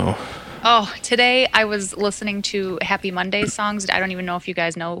don't know. Oh, today I was listening to Happy Mondays songs. I don't even know if you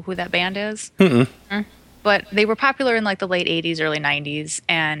guys know who that band is. But they were popular in like the late 80s, early 90s,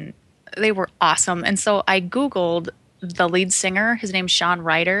 and they were awesome. And so I Googled the lead singer. His name's Sean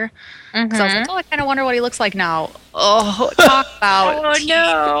Ryder. Because I was like, oh, I kind of wonder what he looks like now. Oh, talk about. Oh, teeth.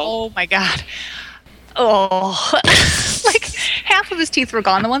 no. Oh, my God. Oh. Like half of his teeth were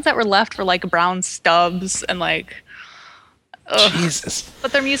gone. The ones that were left were like brown stubs and like. Ugh. Jesus.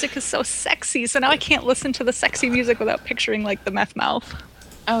 But their music is so sexy, so now I can't listen to the sexy music without picturing like the meth mouth.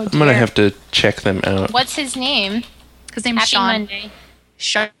 Oh, I'm going to have to check them out. What's his name? His name's Happy Sean. Monday.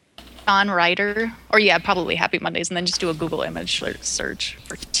 Sean Ryder. Or yeah, probably Happy Mondays, and then just do a Google image search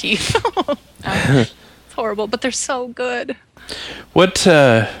for teeth. It's horrible, but they're so good. What,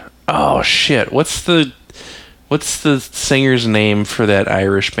 oh shit. What's the singer's name for that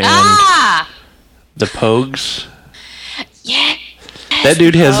Irish band? The Pogues? Yeah. That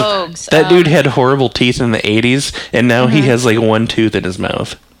dude has Pogues. that dude had horrible teeth in the 80s, and now he has like one tooth in his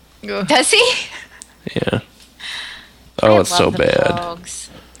mouth. Ugh. Does he? Yeah. Oh, it's so love the bad. Pogues.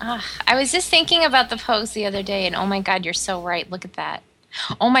 I was just thinking about the Pogues the other day, and oh my God, you're so right. Look at that.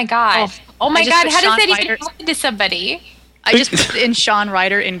 Oh my God. Oh my I just God. put How does Sean that even Ryder- happen to somebody? I just put in Sean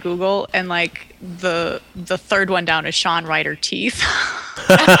Ryder in Google, and like the third one down is Sean Ryder teeth.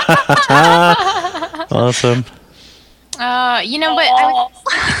 Awesome. You know what? I would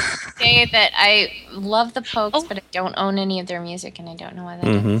say that I love the Pogues, but I don't own any of their music, and I don't know why that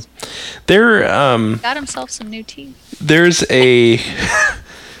is. There Got himself some new teeth. there's a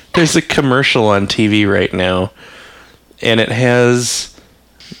commercial on TV right now, and it has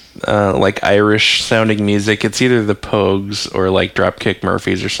like Irish sounding music. It's either the Pogues or like Dropkick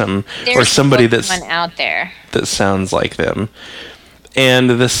Murphys or something, or There's somebody one that out there. sounds like them. And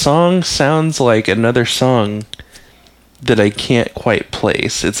the song sounds like another song that I can't quite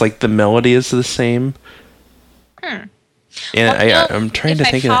place. It's like the melody is the same. And I'm trying to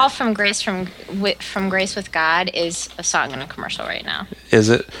think If I Fall of from Grace from Grace with God is a song in a commercial right now. Is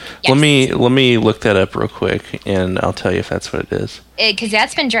it? Yes. Let me look that up real quick, and I'll tell you if that's what it is. Because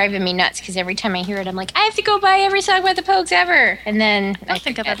that's been driving me nuts. Because every time I hear it, I'm like, I have to go buy every song by the Pogues ever. And then I don't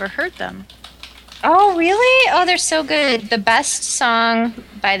think I've ever heard them. Oh, really? Oh, they're so good. The best song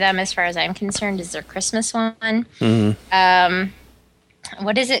by them, as far as I'm concerned, is their Christmas one.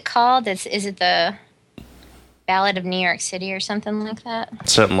 What is it called? Is it the Ballad of New York City or something like that?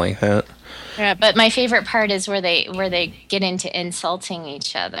 Something like that. Yeah, but my favorite part is where they get into insulting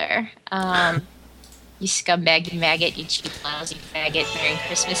each other. You scumbag, you maggot, you cheap lousy faggot. Merry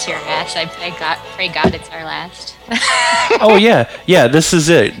Christmas, your ass. I pray God it's our last. Oh yeah. This is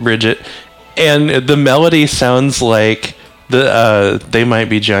it, Bridget. And the melody sounds like the They Might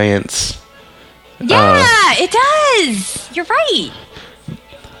Be Giants. Yeah, it does. You're right.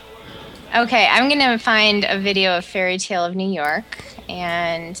 Okay, I'm gonna find a video of Fairy Tale of New York,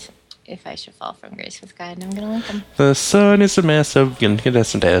 and If I Should Fall from Grace with God, and I'm gonna link them. The sun is a mass of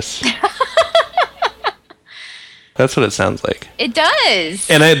incandescent ass. That's what it sounds like. It does.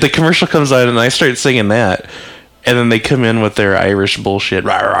 And the commercial comes on, and I start singing that, and then they come in with their Irish bullshit. You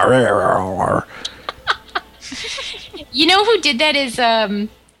know who did that is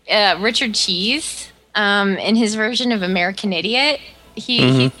Richard Cheese. In his version of American Idiot,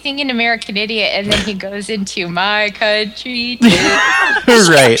 he's singing American Idiot, and then he goes into My Country Too.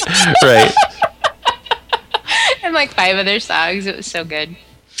 right. And like 5 other songs. It was so good.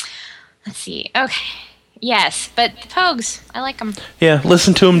 Let's see. Okay. Yes, but the Pogues, I like them. Yeah,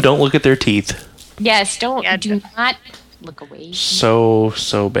 listen to them. Don't look at their teeth. Yes, do not look away. So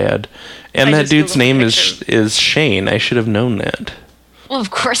bad. And I that just dude's Googled name pictures. is Shane. I should have known that. Well,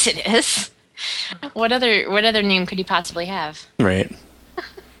 of course it is. What other name could he possibly have? Right.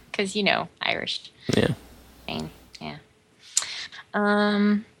 Because Irish. Yeah. Spain. Yeah.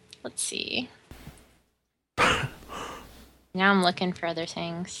 Let's see. Now I'm looking for other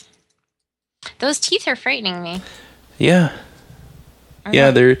things. Those teeth are frightening me. Yeah.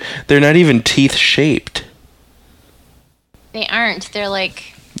 Yeah, they're not even teeth shaped. They aren't. They're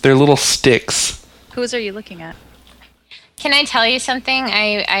like... They're little sticks. Whose are you looking at? Can I tell you something?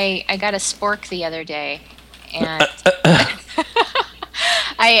 I got a spork the other day, and what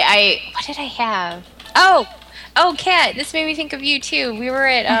did I have? Oh, Kat, this made me think of you too. We were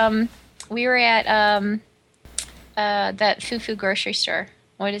at that Fufu grocery store.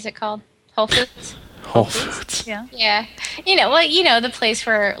 What is it called? Whole Foods. Whole Foods. Yeah. Yeah, the place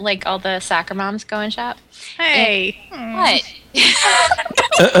where like all the soccer moms go and shop. Hey. What?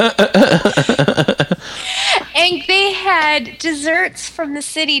 And they had desserts from the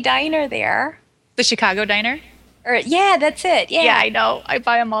city diner there. The Chicago Diner? Yeah, that's it. Yeah. Yeah, I know. I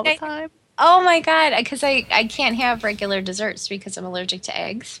buy them all the time. Oh my god, because I can't have regular desserts because I'm allergic to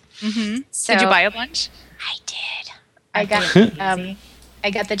eggs. Mm-hmm. So Did you buy a bunch? I did. I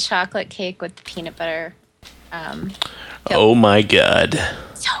got the chocolate cake with the peanut butter. Oh my god.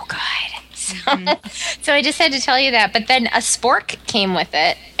 So good. So I just had to tell you that. But then a spork came with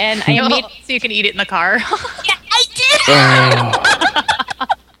it, and I made. So you can eat it in the car. Yeah, I did. Oh,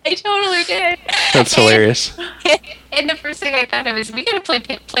 I totally did. that's hilarious. And the first thing I thought of is we gotta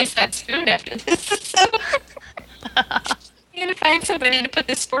place that spoon after this. So we gotta find somebody to put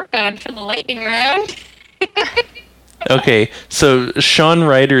the spork on for the lightning round. Okay, so Sean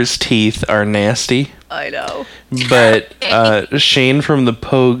Ryder's teeth are nasty, I know. but Shane from the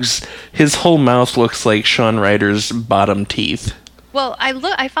Pogues, his whole mouth looks like Sean Ryder's bottom teeth. Well,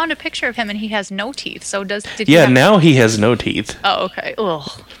 I found a picture of him and he has no teeth. So did he Yeah, have... now he has no teeth. Oh, okay.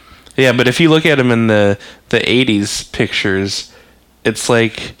 Ugh. Yeah, but if you look at him in the 80s pictures, it's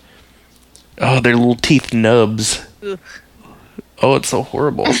like, oh, they're little teeth nubs. Ugh. Oh, it's so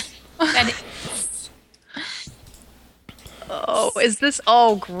horrible. Oh, is this...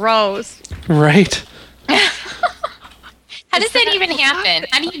 Oh, gross. Right? How does that even happen?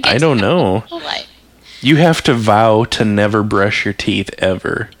 How do you get I don't know. Life? You have to vow to never brush your teeth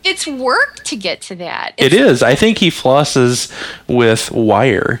ever. It's work to get to that. It is. I think he flosses with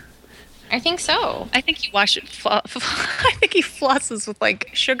wire. I think so. I think he I think he flosses with like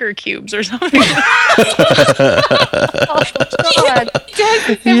sugar cubes or something. Oh, God.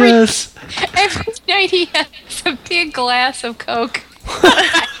 Yes. Every night he has a big glass of Coke.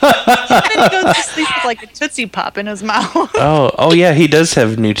 And he goes to sleep with like a Tootsie Pop in his mouth. Oh yeah, he does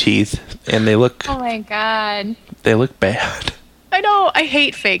have new teeth, and they look Oh my God. bad. I know. I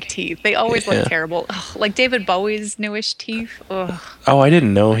hate fake teeth. They always Yeah. look terrible. Ugh, like David Bowie's newish teeth. Ugh. Oh, I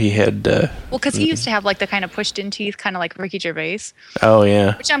didn't know he had. Well, because he used to have like the kind of pushed in teeth, kind of like Ricky Gervais, Oh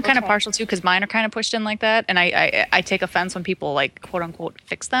yeah. which I'm kind of partial to because mine are kind of pushed in like that. And I take offense when people like quote unquote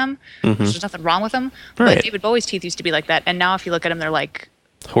fix them. There's nothing wrong with them. Right. But David Bowie's teeth used to be like that. And now if you look at them, they're like,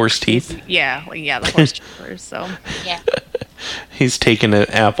 Horse teeth. the horse choppers. So Yeah. He's taken an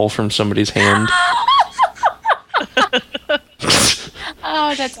apple from somebody's hand.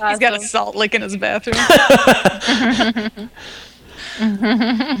 Oh, that's awesome. he's got a salt lick in his bathroom.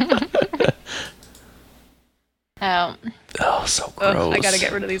 Oh. Oh, so gross. Ugh, I gotta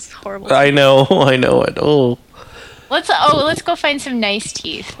get rid of these horrible. I know it. Oh. Let's go find some nice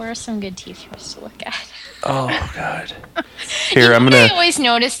teeth. Where are some good teeth for us to look at? Oh God. Here, I'm What gonna I always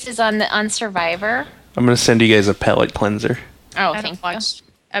noticed is on Survivor. send you guys a palate cleanser. Oh, I thank don't you. watch.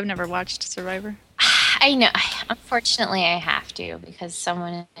 I've never watched Survivor. I know. Unfortunately, I have to because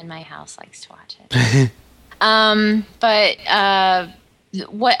someone in my house likes to watch it.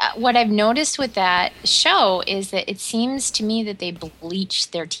 What I've noticed with that show is that it seems to me that they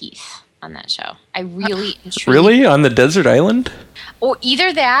bleach their teeth on that show. I really and truly- Really? On the desert island? or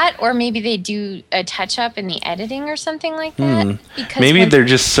either that, or maybe they do a touch up in the editing or something like that. Because Maybe when they're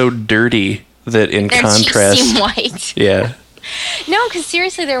just so dirty that in their teeth contrast. seem white. Yeah. No, because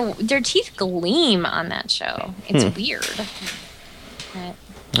seriously, their teeth gleam on that show. It's weird. But-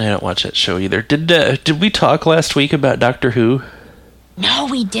 I don't watch that show either. Did we talk last week about Doctor Who? No,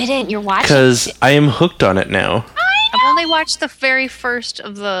 we didn't. You're watching. Because I am hooked on it now. I've only watched the very first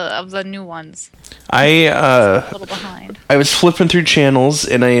of the new ones. I A little behind. I was flipping through channels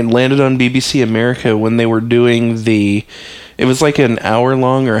and I landed on BBC America when they were doing it was like an hour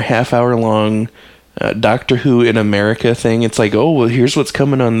long or a half hour long Doctor Who in America thing. It's like, oh, well, here's what's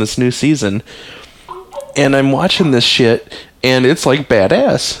coming on this new season. And I'm watching this shit and it's like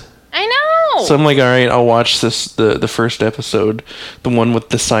badass. I know. So I'm like, all right, I'll watch the first episode, the one with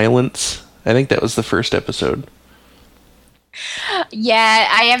the silence. I think that was the first episode. Yeah,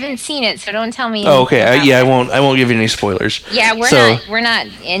 I haven't seen it, so don't tell me. Oh, okay. anything I about it. won't give you any spoilers. Yeah, So we're not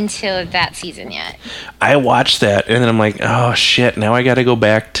into that season yet. I watched that, and then I'm like, oh shit! Now I got to go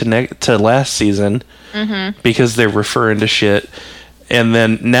back to last season because they're referring to shit. And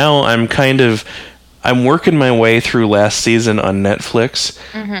then now I'm working my way through last season on Netflix,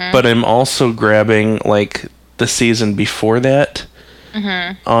 but I'm also grabbing like the season before that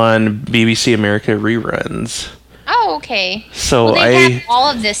on BBC America reruns. Oh, okay. So Well, they have all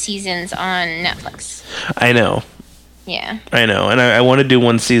of the seasons on Netflix. I know. Yeah. I know, and I want to do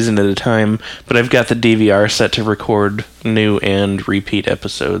one season at a time, but I've got the DVR set to record new and repeat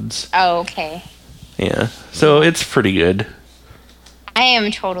episodes. Oh, okay. Yeah, so it's pretty good. I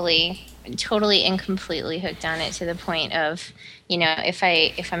am totally and completely hooked on it to the point of,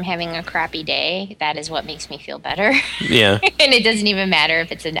 if I'm having a crappy day, that is what makes me feel better. Yeah. And it doesn't even matter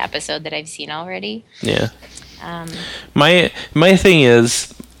if it's an episode that I've seen already. Yeah. My thing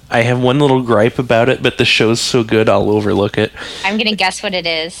is, I have one little gripe about it, but the show's so good I'll overlook it. I'm gonna guess what it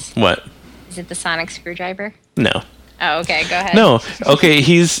is. What? Is it the sonic screwdriver? No. Oh, okay. Go ahead. No. Okay,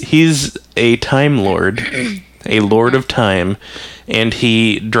 he's a time lord, a lord of time, and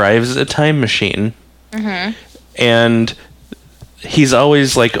he drives a time machine. And he's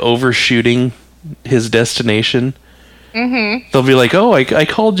always like overshooting his destination. They'll be like, oh, I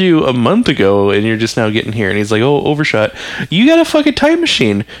called you a month ago and you're just now getting here. And he's like, oh, overshot. You got a fucking time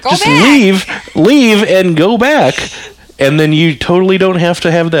machine. Just back. leave and go back. And then you totally don't have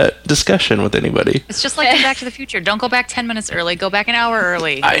to have that discussion with anybody. It's just like in Back to the Future. Don't go back 10 minutes early. Go back an hour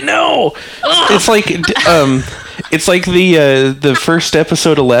early. I know. It's like the first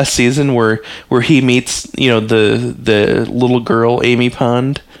episode of last season where he meets, the little girl, Amy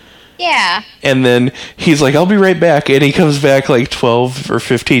Pond. Yeah. And then he's like, I'll be right back. And he comes back like 12 or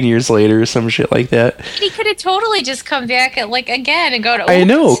 15 years later or some shit like that. He could have totally just come back again and go to... I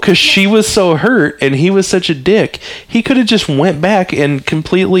know, because she was so hurt and he was such a dick. He could have just went back and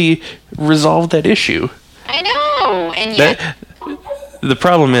completely resolved that issue. I know. And yet... The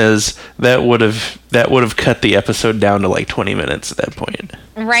problem is that would have cut the episode down to like 20 minutes at that point.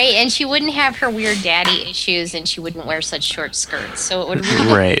 Right, and she wouldn't have her weird daddy issues, and she wouldn't wear such short skirts, so it would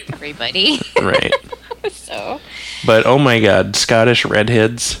really right. everybody. Right. So. But oh my God, Scottish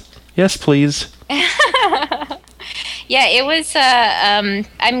redheads. Yes, please. Yeah, it was.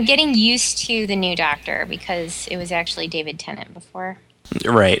 I'm getting used to the new Doctor because it was actually David Tennant before.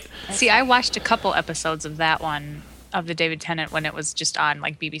 Right. See, I watched a couple episodes of that one, of the David Tennant, when it was just on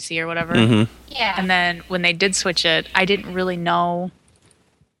like BBC or whatever. Yeah. And then when they did switch it, I didn't really know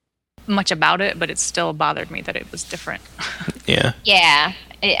much about it, but it still bothered me that it was different. Yeah. Yeah.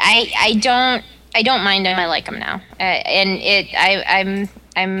 I don't mind them. I like them now.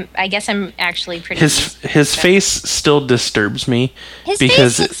 I guess I'm actually pretty. His face still disturbs me. His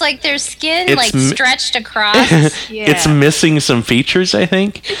because face looks like their skin it's stretched across. Yeah. It's missing some features, I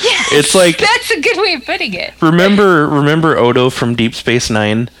think. Yes, it's like, that's a good way of putting it. Remember Odo from Deep Space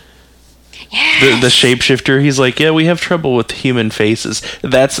Nine? Yes. The shapeshifter. He's like, yeah, we have trouble with human faces.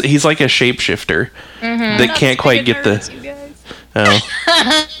 He's like a shapeshifter that can't quite get the. Oh.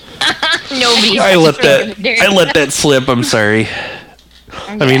 Nobody. I let that slip. I'm sorry.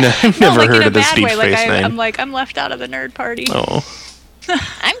 I mean, I've never heard of this Deep Space Nine. I'm left out of the nerd party. Oh.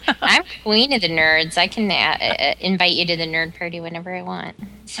 I'm queen of the nerds. I can invite you to the nerd party whenever I want.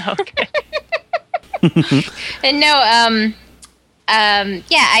 Okay. And no,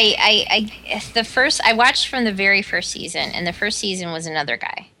 yeah, I watched from the very first season, and the first season was another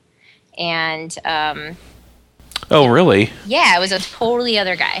guy, and oh really? Yeah, it was a totally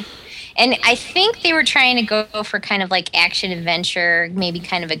other guy. And I think they were trying to go for kind of like action adventure, maybe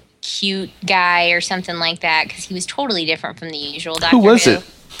kind of a cute guy or something like that, because he was totally different from the usual Doctor Who. Who was it?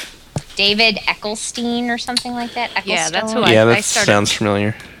 David Eccleston or something like that. Ecclestone. Yeah, that's who that I started. Sounds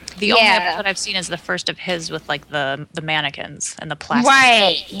familiar. The only episode I've seen is the first of his with like the mannequins and the plastic.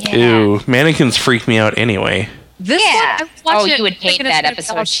 Right. Yeah. Ew, mannequins freak me out anyway. This one, I watched you would hate that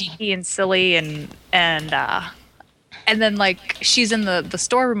episode. Cheeky and silly and then like she's in the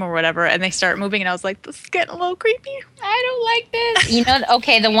storeroom or whatever, and they start moving, and I was like, this is getting a little creepy. I don't like this.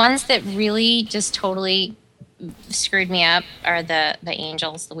 Okay, the ones that really just totally screwed me up are the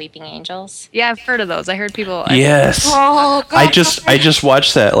angels, the weeping angels. Yeah, I've heard of those. I heard people. Yes. Oh God. I just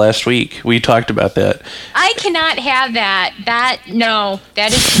watched that last week. We talked about that. I cannot have that. That is no.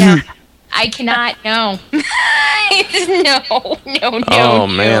 I cannot. No. No. Oh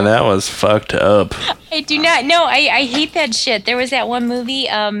man, that was fucked up. I do not. No, I hate that shit. There was that one movie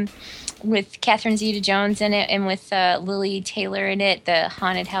with Catherine Zeta-Jones in it, and with Lily Taylor in it, the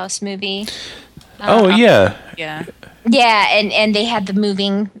haunted house movie. Oh yeah. Yeah. Yeah, and they had the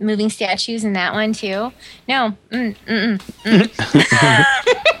moving statues in that one too. No.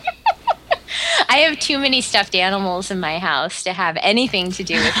 I have too many stuffed animals in my house to have anything to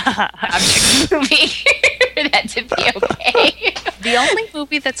do with object movie for that to be okay. The only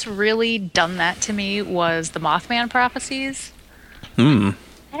movie that's really done that to me was the Mothman Prophecies. I don't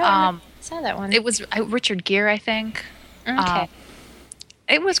know. I saw that one. It was Richard Gere, I think. Okay.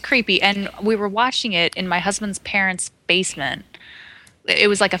 It was creepy, and we were watching it in my husband's parents' basement. It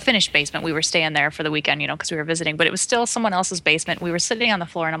was like a finished basement. We were staying there for the weekend, because we were visiting, but it was still someone else's basement. We were sitting on the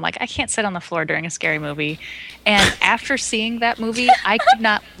floor, and I'm like, I can't sit on the floor during a scary movie. And after seeing that movie, I could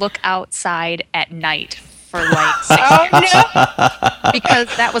not look outside at night for like 6 years.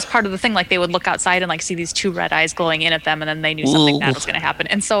 Because that was part of the thing. Like, they would look outside and like see these two red eyes glowing in at them, and then they knew something bad was going to happen.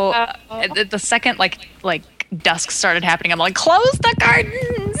 And so the second like dusk started happening, I'm like, close the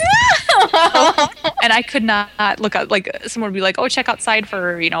curtains. And I could not look out. Like, someone would be like, oh, check outside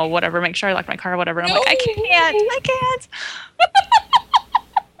for whatever, make sure I lock my car or whatever, and I'm like, I can't.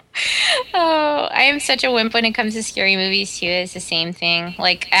 Oh, I am such a wimp when it comes to scary movies too. It's the same thing.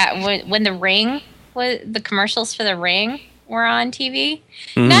 Like when The Ring, the commercials for The Ring were on TV.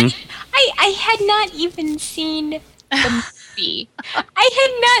 I had not even seen the movie. I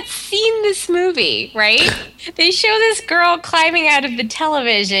had not seen this movie, right? They show this girl climbing out of the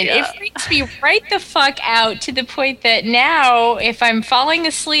television. Yeah. It freaks me right the fuck out to the point that now if I'm falling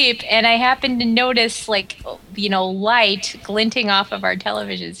asleep and I happen to notice light glinting off of our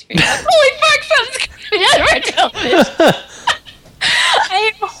television screen, I'm like, holy fuck, something's coming out of our television.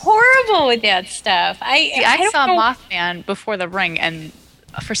 I am horrible with that stuff. I saw Mothman before The Ring, and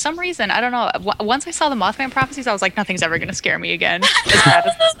for some reason, I don't know. Once I saw the Mothman Prophecies, I was like, nothing's ever going to scare me again. As bad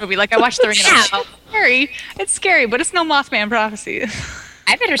as this movie. Like, I watched The Ring and I was like, oh, scary. It's scary, but it's no Mothman Prophecy.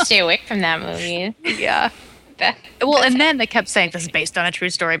 I better stay away from that movie. Yeah. Well, and then they kept saying, this is based on a true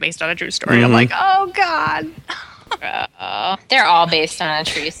story, based on a true story. I'm like, oh, God. They're all based on a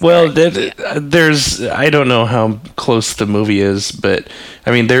true story. Well, there's I don't know how close the movie is, but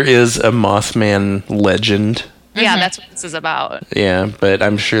I mean there is a Mothman legend. Yeah, that's what this is about. Yeah, but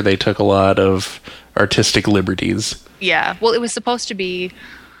I'm sure they took a lot of artistic liberties. Yeah. Well, it was supposed to be,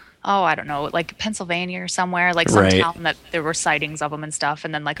 I don't know, like Pennsylvania or somewhere, like some Right. town that there were sightings of them and stuff,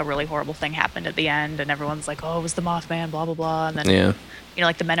 and then like a really horrible thing happened at the end, and everyone's like, oh, it was the Mothman, blah, blah, blah. And then, Yeah.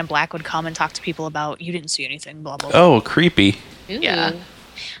 like the Men in Black would come and talk to people about, you didn't see anything, blah, blah, blah. Oh, creepy. Ooh. Yeah.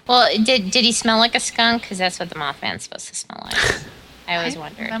 Well, did he smell like a skunk? Because that's what the Mothman's supposed to smell like. I always I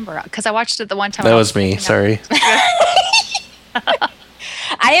wondered. remember, because I watched it the one time. That I was me. thinking Sorry.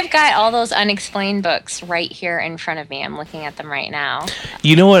 I have got all those unexplained books right here in front of me. I'm looking at them right now.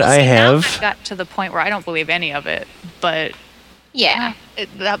 You know what I Now have? I've got to the point where I don't believe any of it, but Yeah,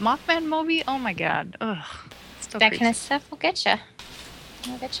 that Mothman movie, oh my God. Ugh. Still that creeps. kind of stuff will get you.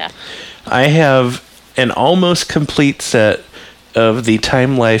 Will get you. I have an almost complete set of the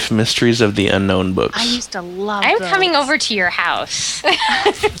Time Life Mysteries of the Unknown books. I used to love I'm those. coming over to your house.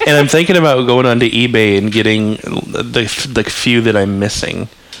 And I'm thinking about going onto eBay and getting the few that I'm missing.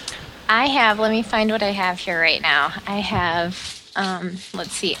 I have. Let me find what I have here right now. I have.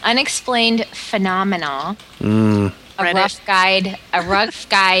 Let's see. Unexplained Phenomena. Reddit. A rough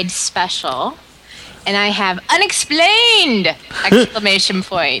guide special. And I have Unexplained! Exclamation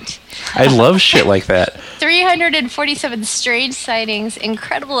point. I love shit like that. 347 strange sightings,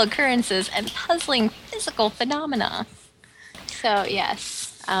 incredible occurrences, and puzzling physical phenomena. So,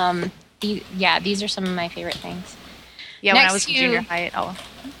 yes. These are some of my favorite things. Yeah, when I Next was in to- junior high.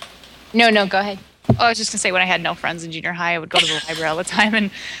 No, go ahead. I was just going to say, when I had no friends in junior high, I would go to the library all the time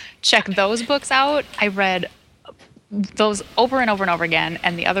and check those books out. I read those over and over and over again.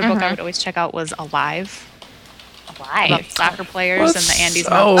 And the other book I would always check out was Alive. About Alive. soccer players and the Andes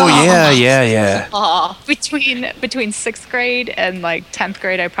Oh, Mountains. yeah. Oh, Between 6th grade and like 10th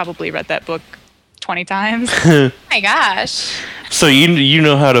grade, I probably read that book 20 times. my gosh. So you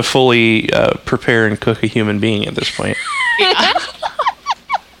know how to fully prepare and cook a human being at this point.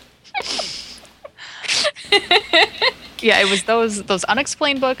 Yeah, it was those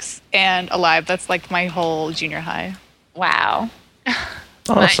unexplained books and Alive. That's like my whole junior high. Wow.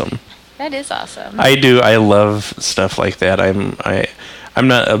 Awesome. That is awesome. I do. I love stuff like that. I'm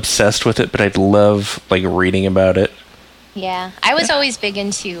not obsessed with it, but I love like reading about it. Yeah, I was always big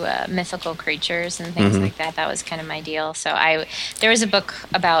into mythical creatures and things like that. That was kind of my deal. So there was a book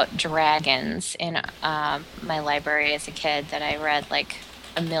about dragons in my library as a kid that I read like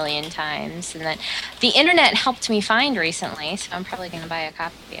a million times, and then the internet helped me find recently. So I'm probably going to buy a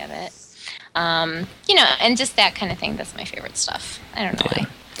copy of it. And just that kind of thing. That's my favorite stuff. I don't know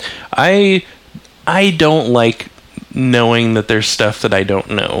why. I don't like knowing that there's stuff that I don't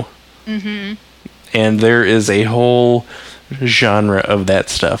know. Mm-hmm. And there is a whole genre of that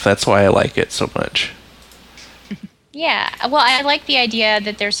stuff. That's why I like it so much. Yeah. Well, I like the idea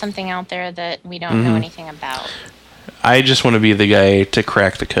that there's something out there that we don't know anything about. I just want to be the guy to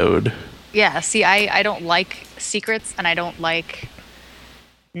crack the code. Yeah, see, I don't like secrets, and I don't like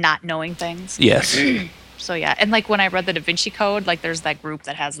not knowing things. Yes. So yeah, and like when I read the Da Vinci Code, like there's that group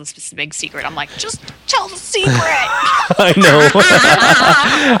that has this big secret. I'm like, just tell the secret. I know.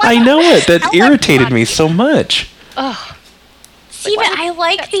 I know it. That irritated me so much. Ugh. See, but I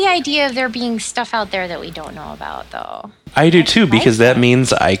like the idea of there being stuff out there that we don't know about, though. I do too, because that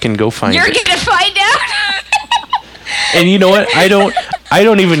means I can go find You're it. gonna find out. And you know what? I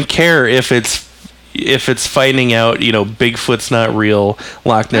don't even care if it's finding out, Bigfoot's not real,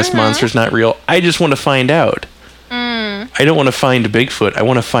 Loch Ness Monster's not real. I just want to find out. I don't want to find Bigfoot. I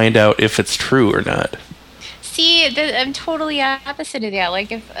want to find out if it's true or not. See, I'm totally opposite of that.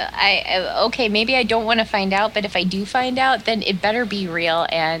 Like, if okay, maybe I don't want to find out, but if I do find out, then it better be real,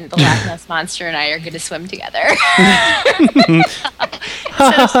 and the Loch Ness Monster and I are going to swim together.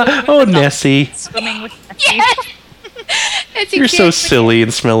 Oh, Nessie. Swimming with Nessie. Yeah. That's You're so silly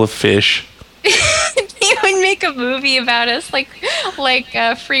and smell of fish. You would make a movie about us, like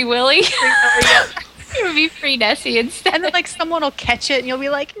Free Willy. It would be Free Nessie instead. And then like someone will catch it, and you'll be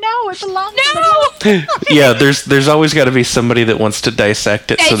like, "No, it belongs to No. Yeah, there's always got to be somebody that wants to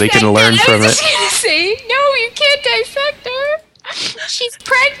dissect it so they can learn from I it. was just gonna say, no, you can't dissect her. She's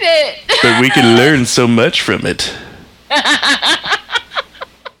pregnant. But we can learn so much from it.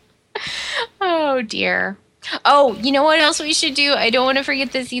 Oh dear. Oh, you know what else we should do? I don't want to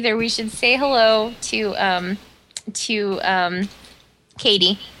forget this either. We should say hello to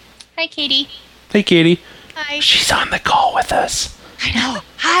Katie. Hi, Katie. Hey, Katie. Hi. She's on the call with us. I know.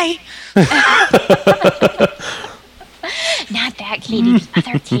 Hi. Not that Katie, the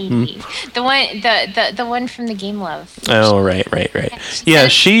other Katie. The one from the Game Love. Oh, right. Yeah,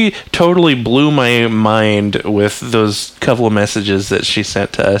 she totally blew my mind with those couple of messages that she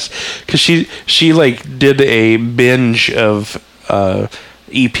sent to us. Because she like did a binge of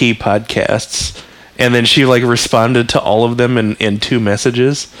EP podcasts. And then she like responded to all of them in 2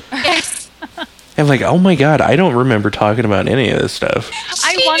 messages. Yes. I'm like, oh my god, I don't remember talking about any of this stuff.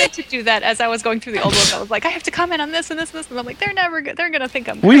 I wanted to do that as I was going through the old book. I was like, I have to comment on this and this and this, and I'm like, they're gonna think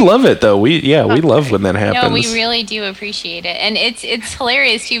I'm. We love it though. We love when that happens. No, we really do appreciate it, and it's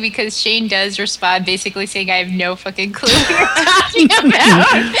hilarious too because Shane does respond basically saying, "I have no fucking clue what you're talking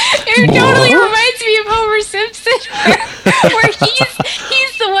about." It totally reminds me of Homer Simpson, where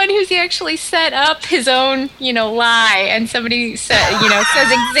he's the one who's actually set up his own lie, and somebody says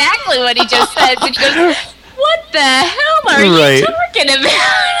exactly what he just said, and he goes, "What the hell are you talking about?"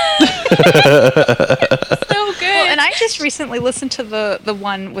 So good. Well, and I just recently listened to the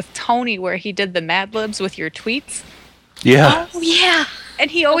one with Tony where he did the Mad Libs with your tweets. Yeah. Oh yeah.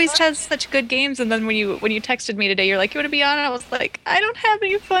 And he always has such good games. And then when you texted me today, you're like, "You want to be on?" And I was like, "I don't have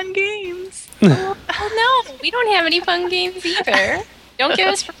any fun games." Oh no, we don't have any fun games either. Don't give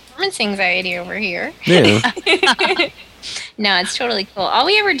us performance anxiety over here. Yeah. No, it's totally cool. All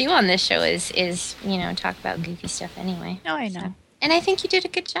we ever do on this show is talk about goofy stuff anyway. No, I know. So, and I think you did a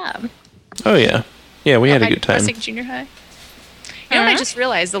good job. Oh yeah. Yeah, we had a good time. Depressing junior high. You know what I just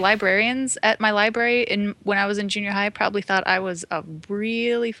realized? The librarians at my library when I was in junior high probably thought I was a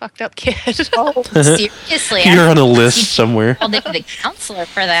really fucked up kid. Oh, seriously. You're on a list somewhere. Called into the counselor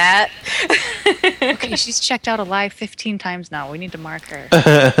for that. Okay, she's checked out alive 15 times now. We need to mark her.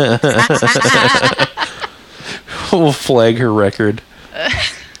 We'll flag her record.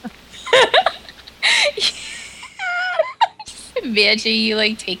 Just imagine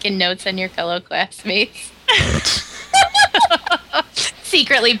you taking notes on your fellow classmates.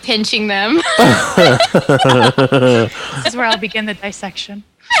 Secretly pinching them. This is where I'll begin the dissection.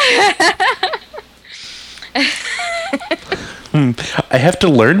 I have to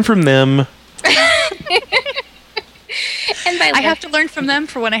learn from them. And by I have to learn from them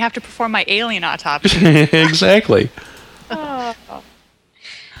for when I have to perform my alien autopsy. Exactly. Oh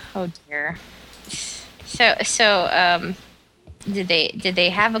dear. So did they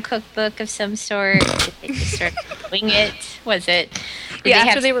have a cookbook of some sort? Did they just start doing it? Was it?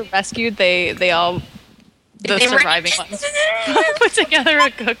 After they were rescued, the surviving ones put together a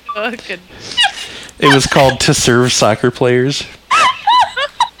cookbook. And It was called To Serve Soccer Players.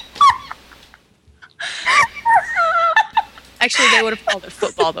 Actually, they would have called it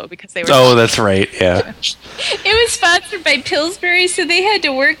football though because they were. Oh, that's right. Yeah. It was sponsored by Pillsbury, so they had to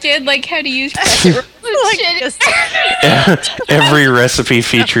work in like how to use crescent rolls and Like, shit. just- Every recipe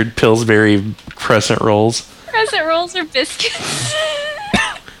featured Pillsbury crescent rolls. Crescent rolls or biscuits.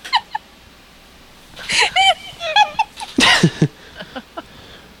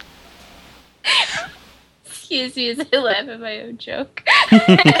 Excuse me as I laugh at my own joke.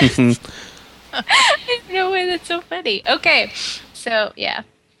 I have no way that's so funny. Okay, so yeah,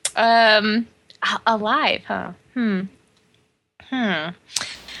 alive, huh? Well,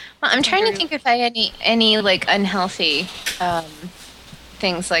 I'm trying to think if I had any like unhealthy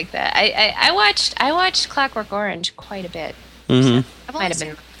things like that. I watched Clockwork Orange quite a bit. hmm I've only Might have seen-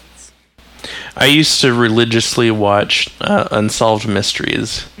 been. I used to religiously watch Unsolved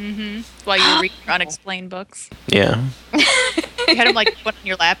Mysteries. while you were reading your unexplained books. Yeah. You had them like put on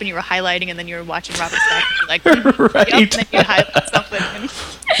your lap and you were highlighting, and then you were watching Robert Stack. And you're like, yep, Right. and then you highlight something. And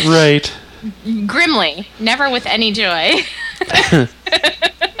Right. Grimly, never with any joy. you'd,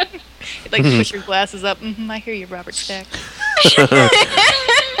 like push your glasses up. I hear you, Robert Stack.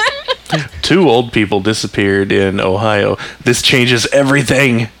 2 old people disappeared in Ohio. This changes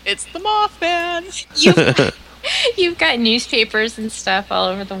everything. It's the Mothman. You've got newspapers and stuff all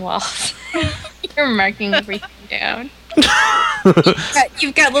over the walls. You're marking everything down.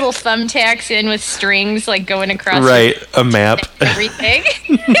 You've got little thumbtacks in with strings like going across Right. A map. everything.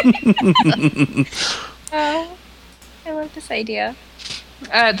 Oh, I love this idea.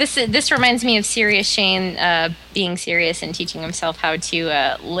 This reminds me of Serious Shane being serious and teaching himself how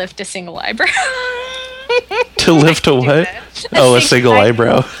to lift a single eyebrow. To lift a what? Oh, a single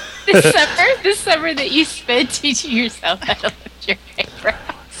eyebrow. This summer that you spent teaching yourself how to lift your eyebrow.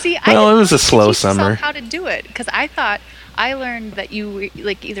 See, Well, I it was a didn't slow teach myself summer. how to do it because I thought I learned that you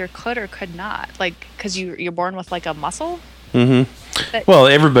like either could or could not, like because you're born with like a muscle. hmm That, Well,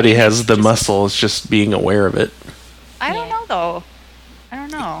 everybody has the muscle. It's just being aware of it. I don't know though. I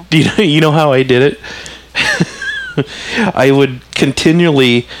don't know. Do you know how I did it? I would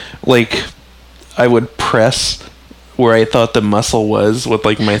continually, like, I would press where I thought the muscle was with,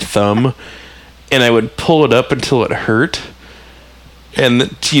 like, my thumb, and I would pull it up until it hurt,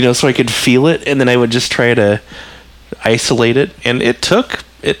 and, so I could feel it, and then I would just try to isolate it, and it took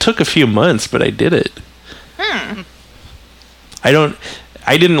a few months, but I did it.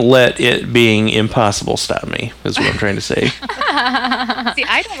 I didn't let it being impossible stop me, is what I'm trying to say. See,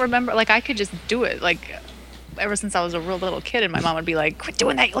 I don't remember. Like I could just do it. Like ever since I was a real little kid, and my mom would be like, "Quit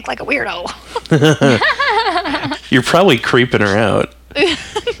doing that. You look like a weirdo." You're probably creeping her out.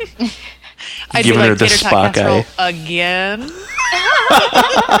 I'd Giving be her like, the "Tater tot Spock casserole eye." again."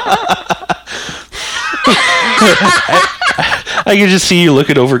 I could just see you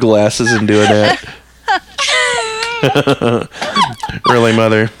looking over glasses and doing that. Really,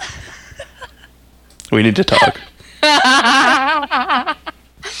 Mother? We need to talk.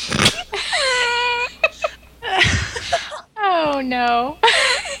 Oh no.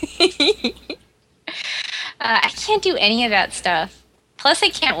 I can't do any of that stuff. Plus, I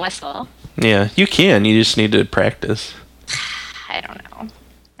can't whistle. Yeah, you can. You just need to practice. I don't know.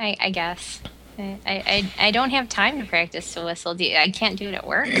 I guess. I don't have time to practice to whistle. I can't do it at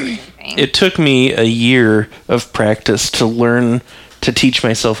work or anything. It took me a year of practice to learn to teach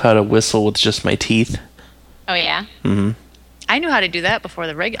myself how to whistle with just my teeth. Oh yeah. I knew how to do that before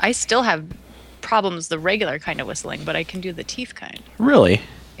the regular. I still have problems the regular kind of whistling, but I can do the teeth kind. Really?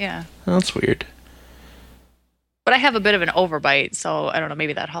 Yeah, That's weird. but I have a bit of an overbite, so I don't know.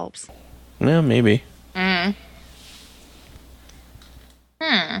 Maybe that helps. Yeah, maybe.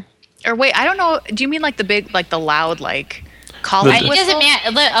 Or wait, I don't know. Do you mean like the big, like the loud, like call The- out It whistle?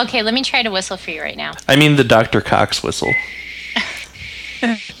 doesn't matter. Okay, let me try to whistle for you right now. I mean the Dr. Cox whistle.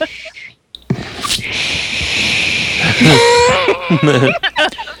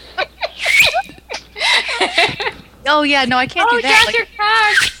 Oh yeah, no, I can't Oh, do that. Dr.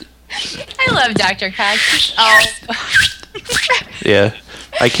 Cox! I love Dr. Cox. Oh, Yeah.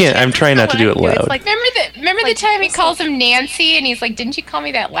 I can't. I'm trying not to do it It's loud. like Remember the time he calls him Nancy and he's like, "Didn't you call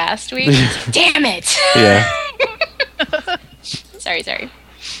me that last week?" Damn it! Yeah. Sorry.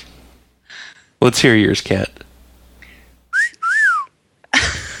 Let's hear yours, Kat.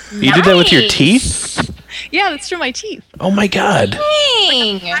 You did that with your Nice. teeth? yeah, that's through my teeth. Oh my god.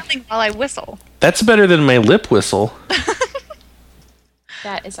 Dang! Laughing while I whistle. That's better than my lip whistle.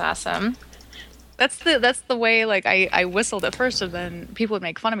 That is awesome. That's the way like I whistled at first, and then people would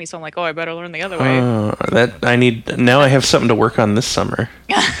make fun of me. So I'm like, oh, I better learn the other way. Now I have something to work on this summer.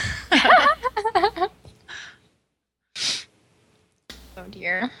 Oh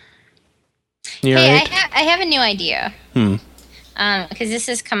dear. You Hey, alright? I have a new idea. Because this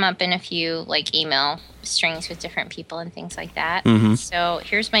has come up in a few like email strings with different people and things like that. Mhm. So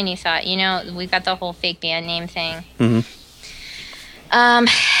here's my new thought. You know, we got the whole fake band name thing. Mhm.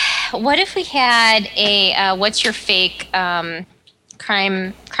 What if we had a what's your fake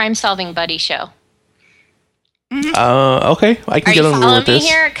crime solving buddy show? Okay, I can Are get you on board following with me this.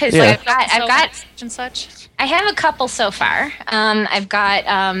 here? Because Yeah. I've got such and such. I have a couple so far. I've got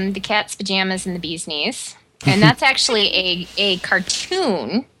the cat's pajamas and the bee's knees, and that's actually a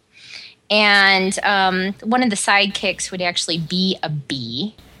cartoon. And one of the sidekicks would actually be a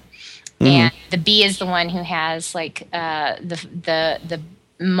bee, and the bee is the one who has like the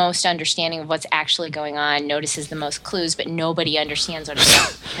most understanding of what's actually going on, notices the most clues, but nobody understands what it's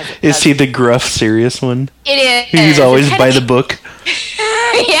about. Is he the gruff, serious one? It is. He's always It's by kinda- the book.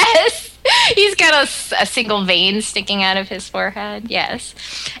 Yes. He's got a single vein sticking out of his forehead. Yes.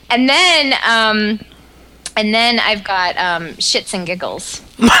 And then I've got shits and giggles.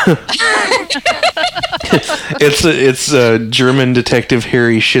 It's German detective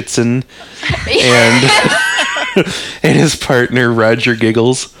Harry Schitzen and and his partner Roger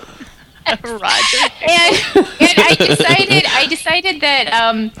Giggles. Roger. and I decided that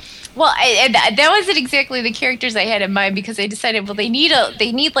that wasn't exactly the characters I had in mind, because I decided, well, they need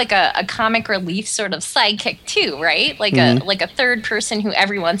like a comic relief sort of sidekick too, right? Like a third person who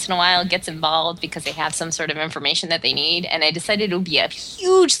every once in a while gets involved because they have some sort of information that they need. And I decided it would be a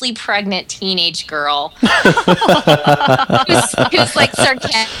hugely pregnant teenage girl who's like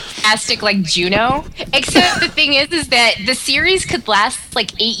sarcastic like Juno. Except the thing is that the series could last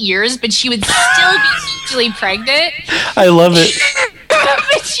like 8 years, but she would still be hugely pregnant. I love it.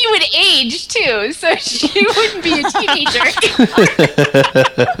 But she would age too, so she wouldn't be a teenager. She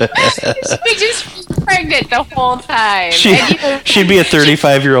would just be pregnant the whole time. She'd be a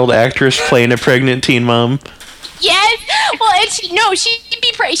 35-year-old actress playing a pregnant teen mom. Yes. Well, and she'd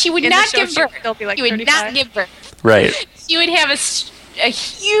be She would In the not show, give she'd birth. still be, like, She would 35. not give birth. Right. She would have a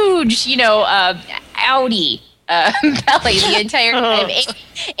huge, Audi belly the entire time,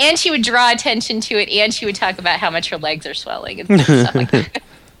 and she would draw attention to it, and she would talk about how much her legs are swelling and stuff like that.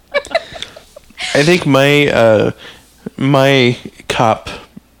 I think my cop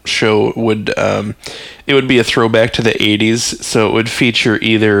show would it would be a throwback to the 80s, so it would feature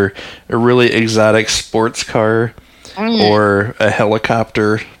either a really exotic sports car or a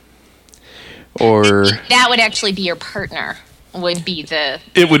helicopter, or That would actually be your partner. Would be the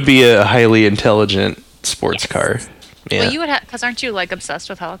it would be a highly intelligent sports car. Yeah. Well, you would have, because aren't you like obsessed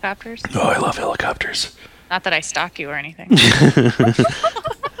with helicopters? Oh, I love helicopters. Not that I stalk you or anything.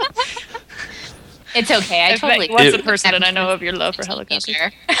 It's okay. I totally. What's the person that I know of your love for helicopters?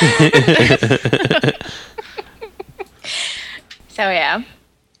 So yeah,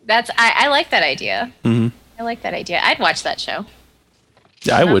 I like that idea. Mm-hmm. I like that idea. I'd watch that show.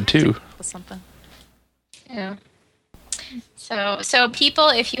 Yeah, I would too. Something. Yeah. So people,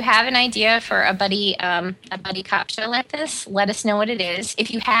 if you have an idea for a buddy cop show like this, let us know what it is.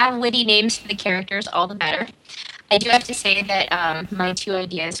 If you have witty names for the characters, all the better. I do have to say that my two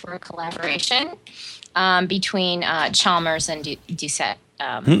ideas were a collaboration between Chalmers and Doucette,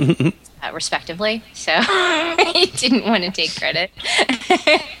 respectively. So I didn't want to take credit.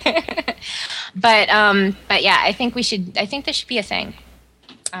 But yeah, I think this should be a thing.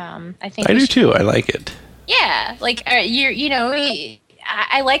 I do too. I like it. Yeah, like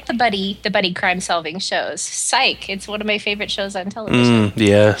I like the buddy crime solving shows. Psych, it's one of my favorite shows on television.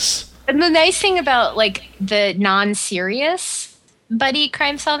 Yes. And the nice thing about like the non-serious buddy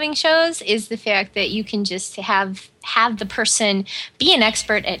crime solving shows is the fact that you can just have the person be an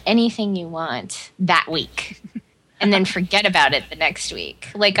expert at anything you want that week. And then forget about it the next week.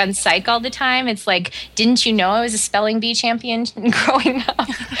 Like on Psych all the time, it's like, didn't you know I was a spelling bee champion growing up?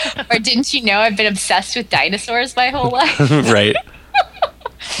 Or didn't you know I've been obsessed with dinosaurs my whole life? Right.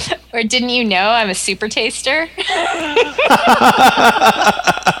 Or didn't you know I'm a super taster?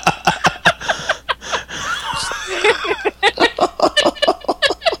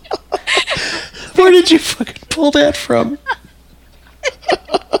 Where did you fucking pull that from?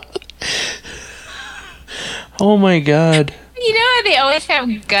 Oh my god. You know how they always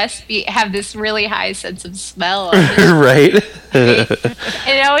have Gus have this really high sense of smell? Right?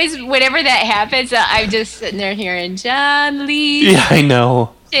 And always, whenever that happens, I'm just sitting there hearing John Lee Yeah, I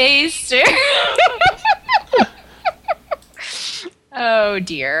know. Taster. Oh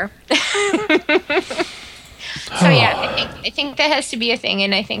dear. So yeah, I think that has to be a thing,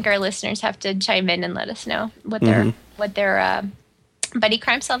 and I think our listeners have to chime in and let us know what their buddy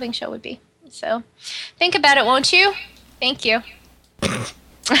crime solving show would be. So think about it, won't you? Thank you.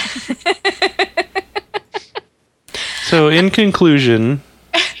 So, in conclusion,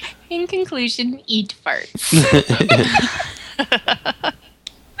 eat farts.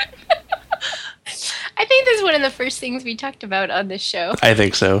 I think that's one of the first things we talked about on this show. I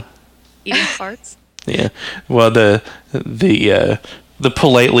think so. Eating farts. Yeah. Well, the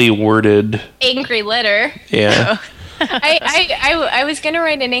politely worded angry letter. Yeah. I was gonna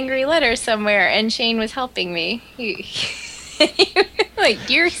write an angry letter somewhere, and Shane was helping me. Like,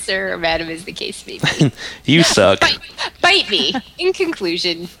 dear sir or madam, as the case may be. You suck. Bite me. In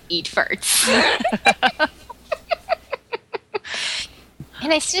conclusion, eat farts.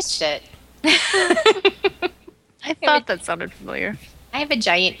 And I stitched it. I thought that sounded familiar. I have a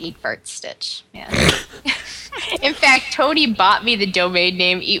giant eat fart stitch. Yeah. In fact, Tony bought me the domain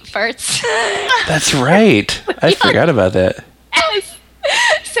name Eat Farts. That's right. I forgot about that. Yes.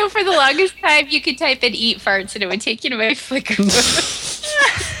 So for the longest time, you could type in Eat Farts and it would take you to my Flickr.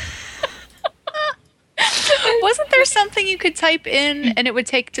 Wasn't there something you could type in and it would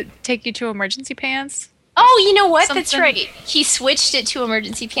take you to emergency pants? Oh, you know what? Something. That's right. He switched it to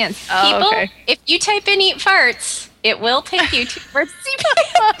emergency pants. Oh, People, okay. if you type in Eat Farts, it will take you to emergency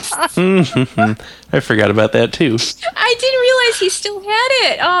pants. I forgot about that too. I didn't realize he still had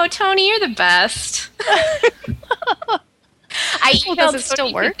it. Oh, Tony, you're the best. I emailed does it still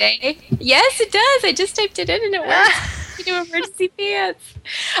Tony work? today. Yes, it does. I just typed it in and it works. You do emergency pants.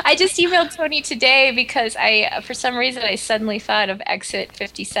 I just emailed Tony today because for some reason, I suddenly thought of Exit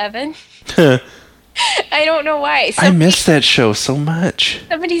 57. I don't know why. I miss that show so much.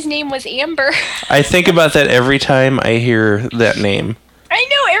 Somebody's name was Amber. I think about that every time I hear that name. I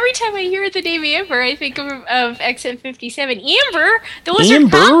know. Every time I hear the name Amber, I think of Exit 57. Amber? Those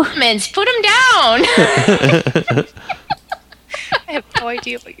Amber? are compliments. Put them down. I have no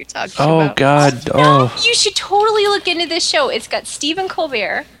idea what you're talking Oh, about. God. No, Oh. you should totally look into this show. It's got Stephen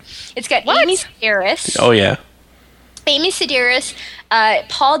Colbert. It's got Amy Sedaris. Oh, yeah. Amy Sedaris,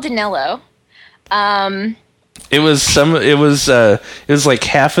 Paul Dinello. It was like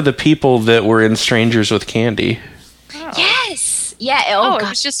half of the people that were in Strangers with Candy. Oh. Yes. Yeah. Oh, Oh, it God.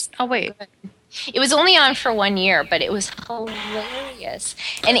 was just. Oh, wait. It was only on for 1 year, but it was hilarious.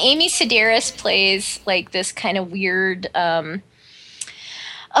 And Amy Sedaris plays like this kind of weird. What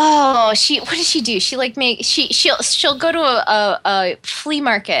does she do? She like she'll go to a flea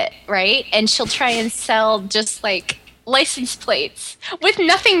market, right? And she'll try and sell just like license plates with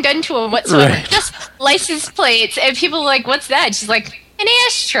nothing done to them whatsoever. Right. Just license plates, and people are like, "What's that?" She's like, "An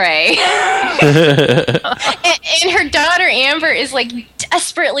ashtray." and her daughter Amber is like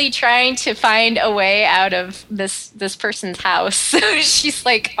desperately trying to find a way out of this person's house. So she's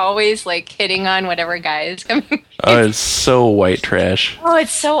like always like hitting on whatever guy is coming. Oh, it's so white trash. Oh,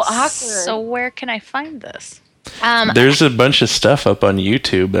 it's so awkward. So where can I find this? There's a bunch of stuff up on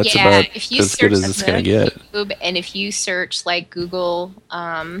YouTube. That's about if you as good as search it's going to get. YouTube, and if you search like Google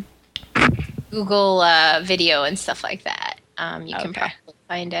video and stuff like that, you can probably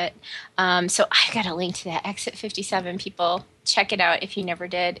find it. So I got a link to that Exit 57. People, check it out if you never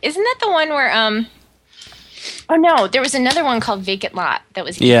did. Isn't that the one where oh no, there was another one called Vacant Lot that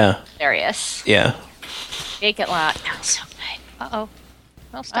was hilarious. Yeah. Vacant Lot. That was so good. Uh-oh.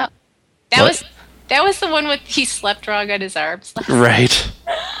 Well, stop. What? That was the one with he slept wrong on his arms. Right.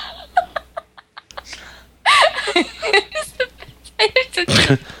 I have to think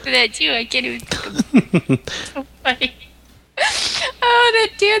of that too. I can't even think of it. So funny. Oh,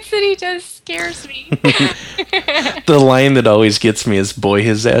 that dance that he does scares me. The line that always gets me is, "Boy,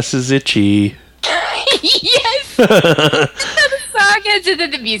 his ass is itchy." Yes. The song ends and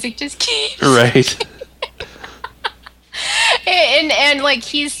then the music just keeps. Right. And like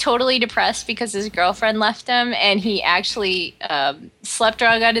he's totally depressed because his girlfriend left him, and he actually slept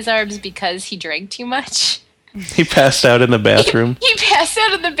wrong on his arms because he drank too much. He passed out in the bathroom. He passed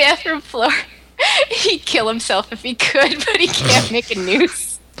out on the bathroom floor. He'd kill himself if he could, but he can't make a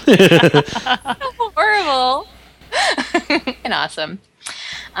noose. Horrible. And awesome.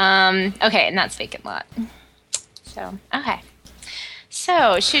 Okay, and that's Vacant Lot. So, okay.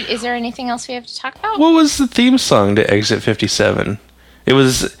 So, is there anything else we have to talk about? What was the theme song to Exit 57? It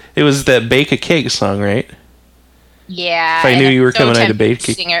was that Bake a Cake song, right? Yeah. If I knew you were coming, I'd tempted bake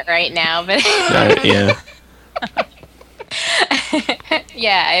to it. sing it right now, but Yeah.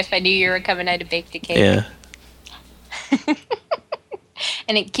 yeah, if I knew you were coming, I'd have baked a cake. Yeah.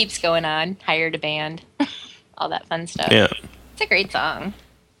 And it keeps going on. Hired a band. All that fun stuff. Yeah. It's a great song.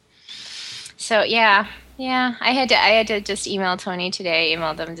 So yeah. I had to just email Tony today.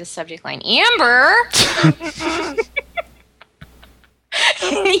 Emailed them the subject line, Amber.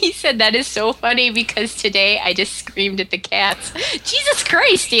 He said that is so funny because today I just screamed at the cats. Jesus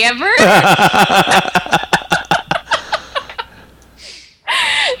Christ, Amber!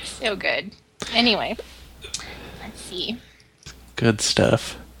 So good. Anyway, let's see. Good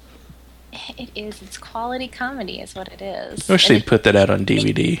stuff. It is. It's quality comedy, is what it is. I wish And they'd put that out on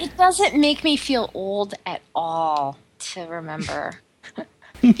DVD. it doesn't make me feel old at all to remember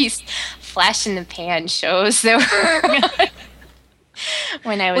these flash in the pan shows that were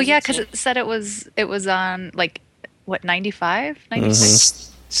when I was. Well, yeah, a because teen. it said it was on like what 95, 96.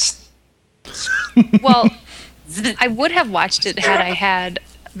 Well, I would have watched it had I had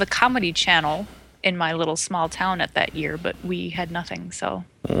the Comedy Channel in my little small town at that year, but we had nothing. So,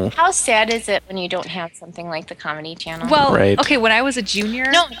 How sad is it when you don't have something like the Comedy Channel? well, Right. okay, when I was a junior,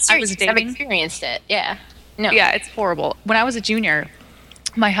 no, I was seriously, I've dating. experienced it. Yeah. No. Yeah, it's horrible. When I was a junior,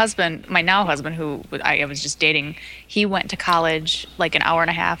 my husband, my now husband, who I was just dating, he went to college like an hour and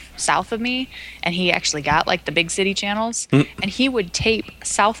a half south of me, and he actually got like the big city channels, and he would tape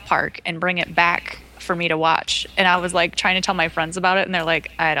South Park and bring it back for me to watch. And I was like trying to tell my friends about it, and they're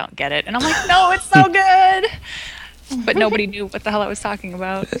like, I don't get it. And I'm like, no, it's so good. But nobody knew what the hell I was talking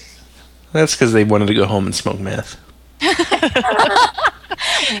about. That's because they wanted to go home and smoke meth.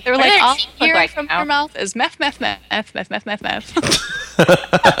 They were like, What all does it I hear look like from now? your mouth is meth, meth, meth, meth, meth, meth, meth, meth.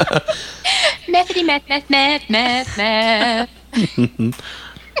 Methody meth, meth, meth, meth, meth.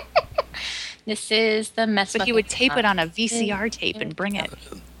 This is the mess. But he would tape it on a VCR tape and bring it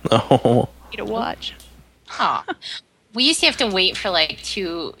Oh, for me to watch. Aw. We used to have to wait for like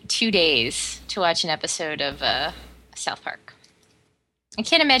two days to watch an episode of South Park. I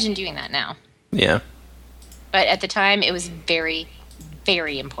can't imagine doing that now. yeah. But at the time, it was very,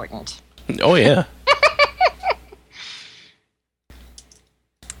 very important. Oh, yeah.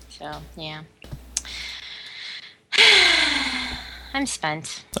 So, yeah. I'm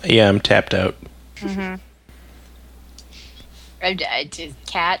spent. Yeah, I'm tapped out.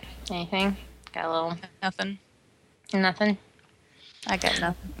 Cat, anything? Got a little Nothing. nothing? I got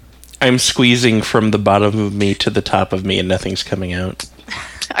nothing. I'm squeezing from the bottom of me to the top of me, and nothing's coming out.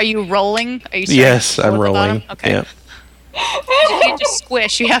 Are you rolling? Are you starting Yes, to roll I'm at the rolling. bottom? Okay. Yeah. You can't just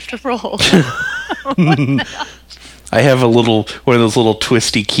squish. You have to roll. I have one of those little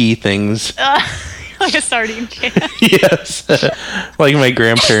twisty key things. Like a sardine can. Yes. Like my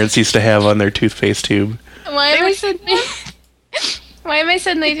grandparents used to have on their toothpaste tube. Why am I suddenly, why am I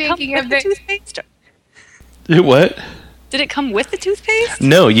suddenly Come thinking with of the the... toothpaste? What? Did it come with the toothpaste?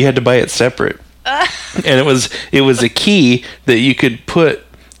 No, you had to buy it separate. And it was a key that you could put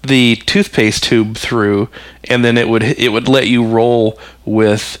the toothpaste tube through, and then it would let you roll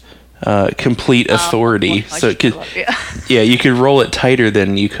with complete authority. So it could, yeah, you could roll it tighter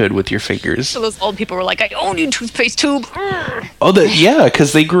than you could with your fingers. So those old people were like, I own you, toothpaste tube. Oh, yeah,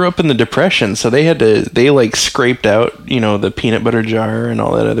 because they grew up in the Depression, so they like scraped out, the peanut butter jar and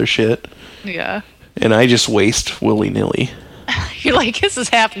all that other shit. Yeah. And I just waste willy-nilly. You're like, this is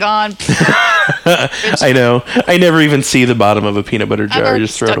half gone. I know. I never even see the bottom of a peanut butter I've jar. I already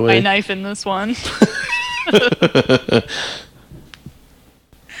just throw it stuck away. my knife in this one.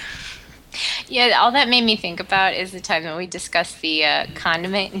 Yeah, all that made me think about is the time that we discussed the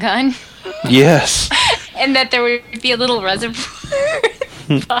condiment gun, Yes. and that there would be a little reservoir at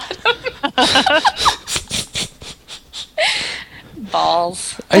the bottom.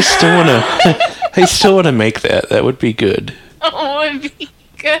 Balls. I still wanna make that. That would be good. Oh, it would be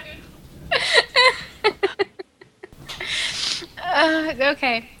good.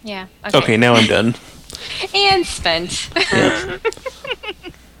 Okay. Yeah. Okay, now I'm done. And spent. Yeah.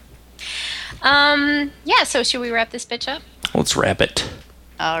 Yeah, so should we wrap this bitch up? Let's wrap it.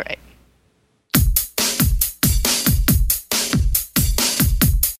 All right.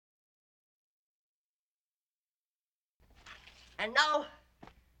 And now,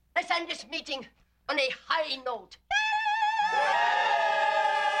 let's end this meeting on a high note.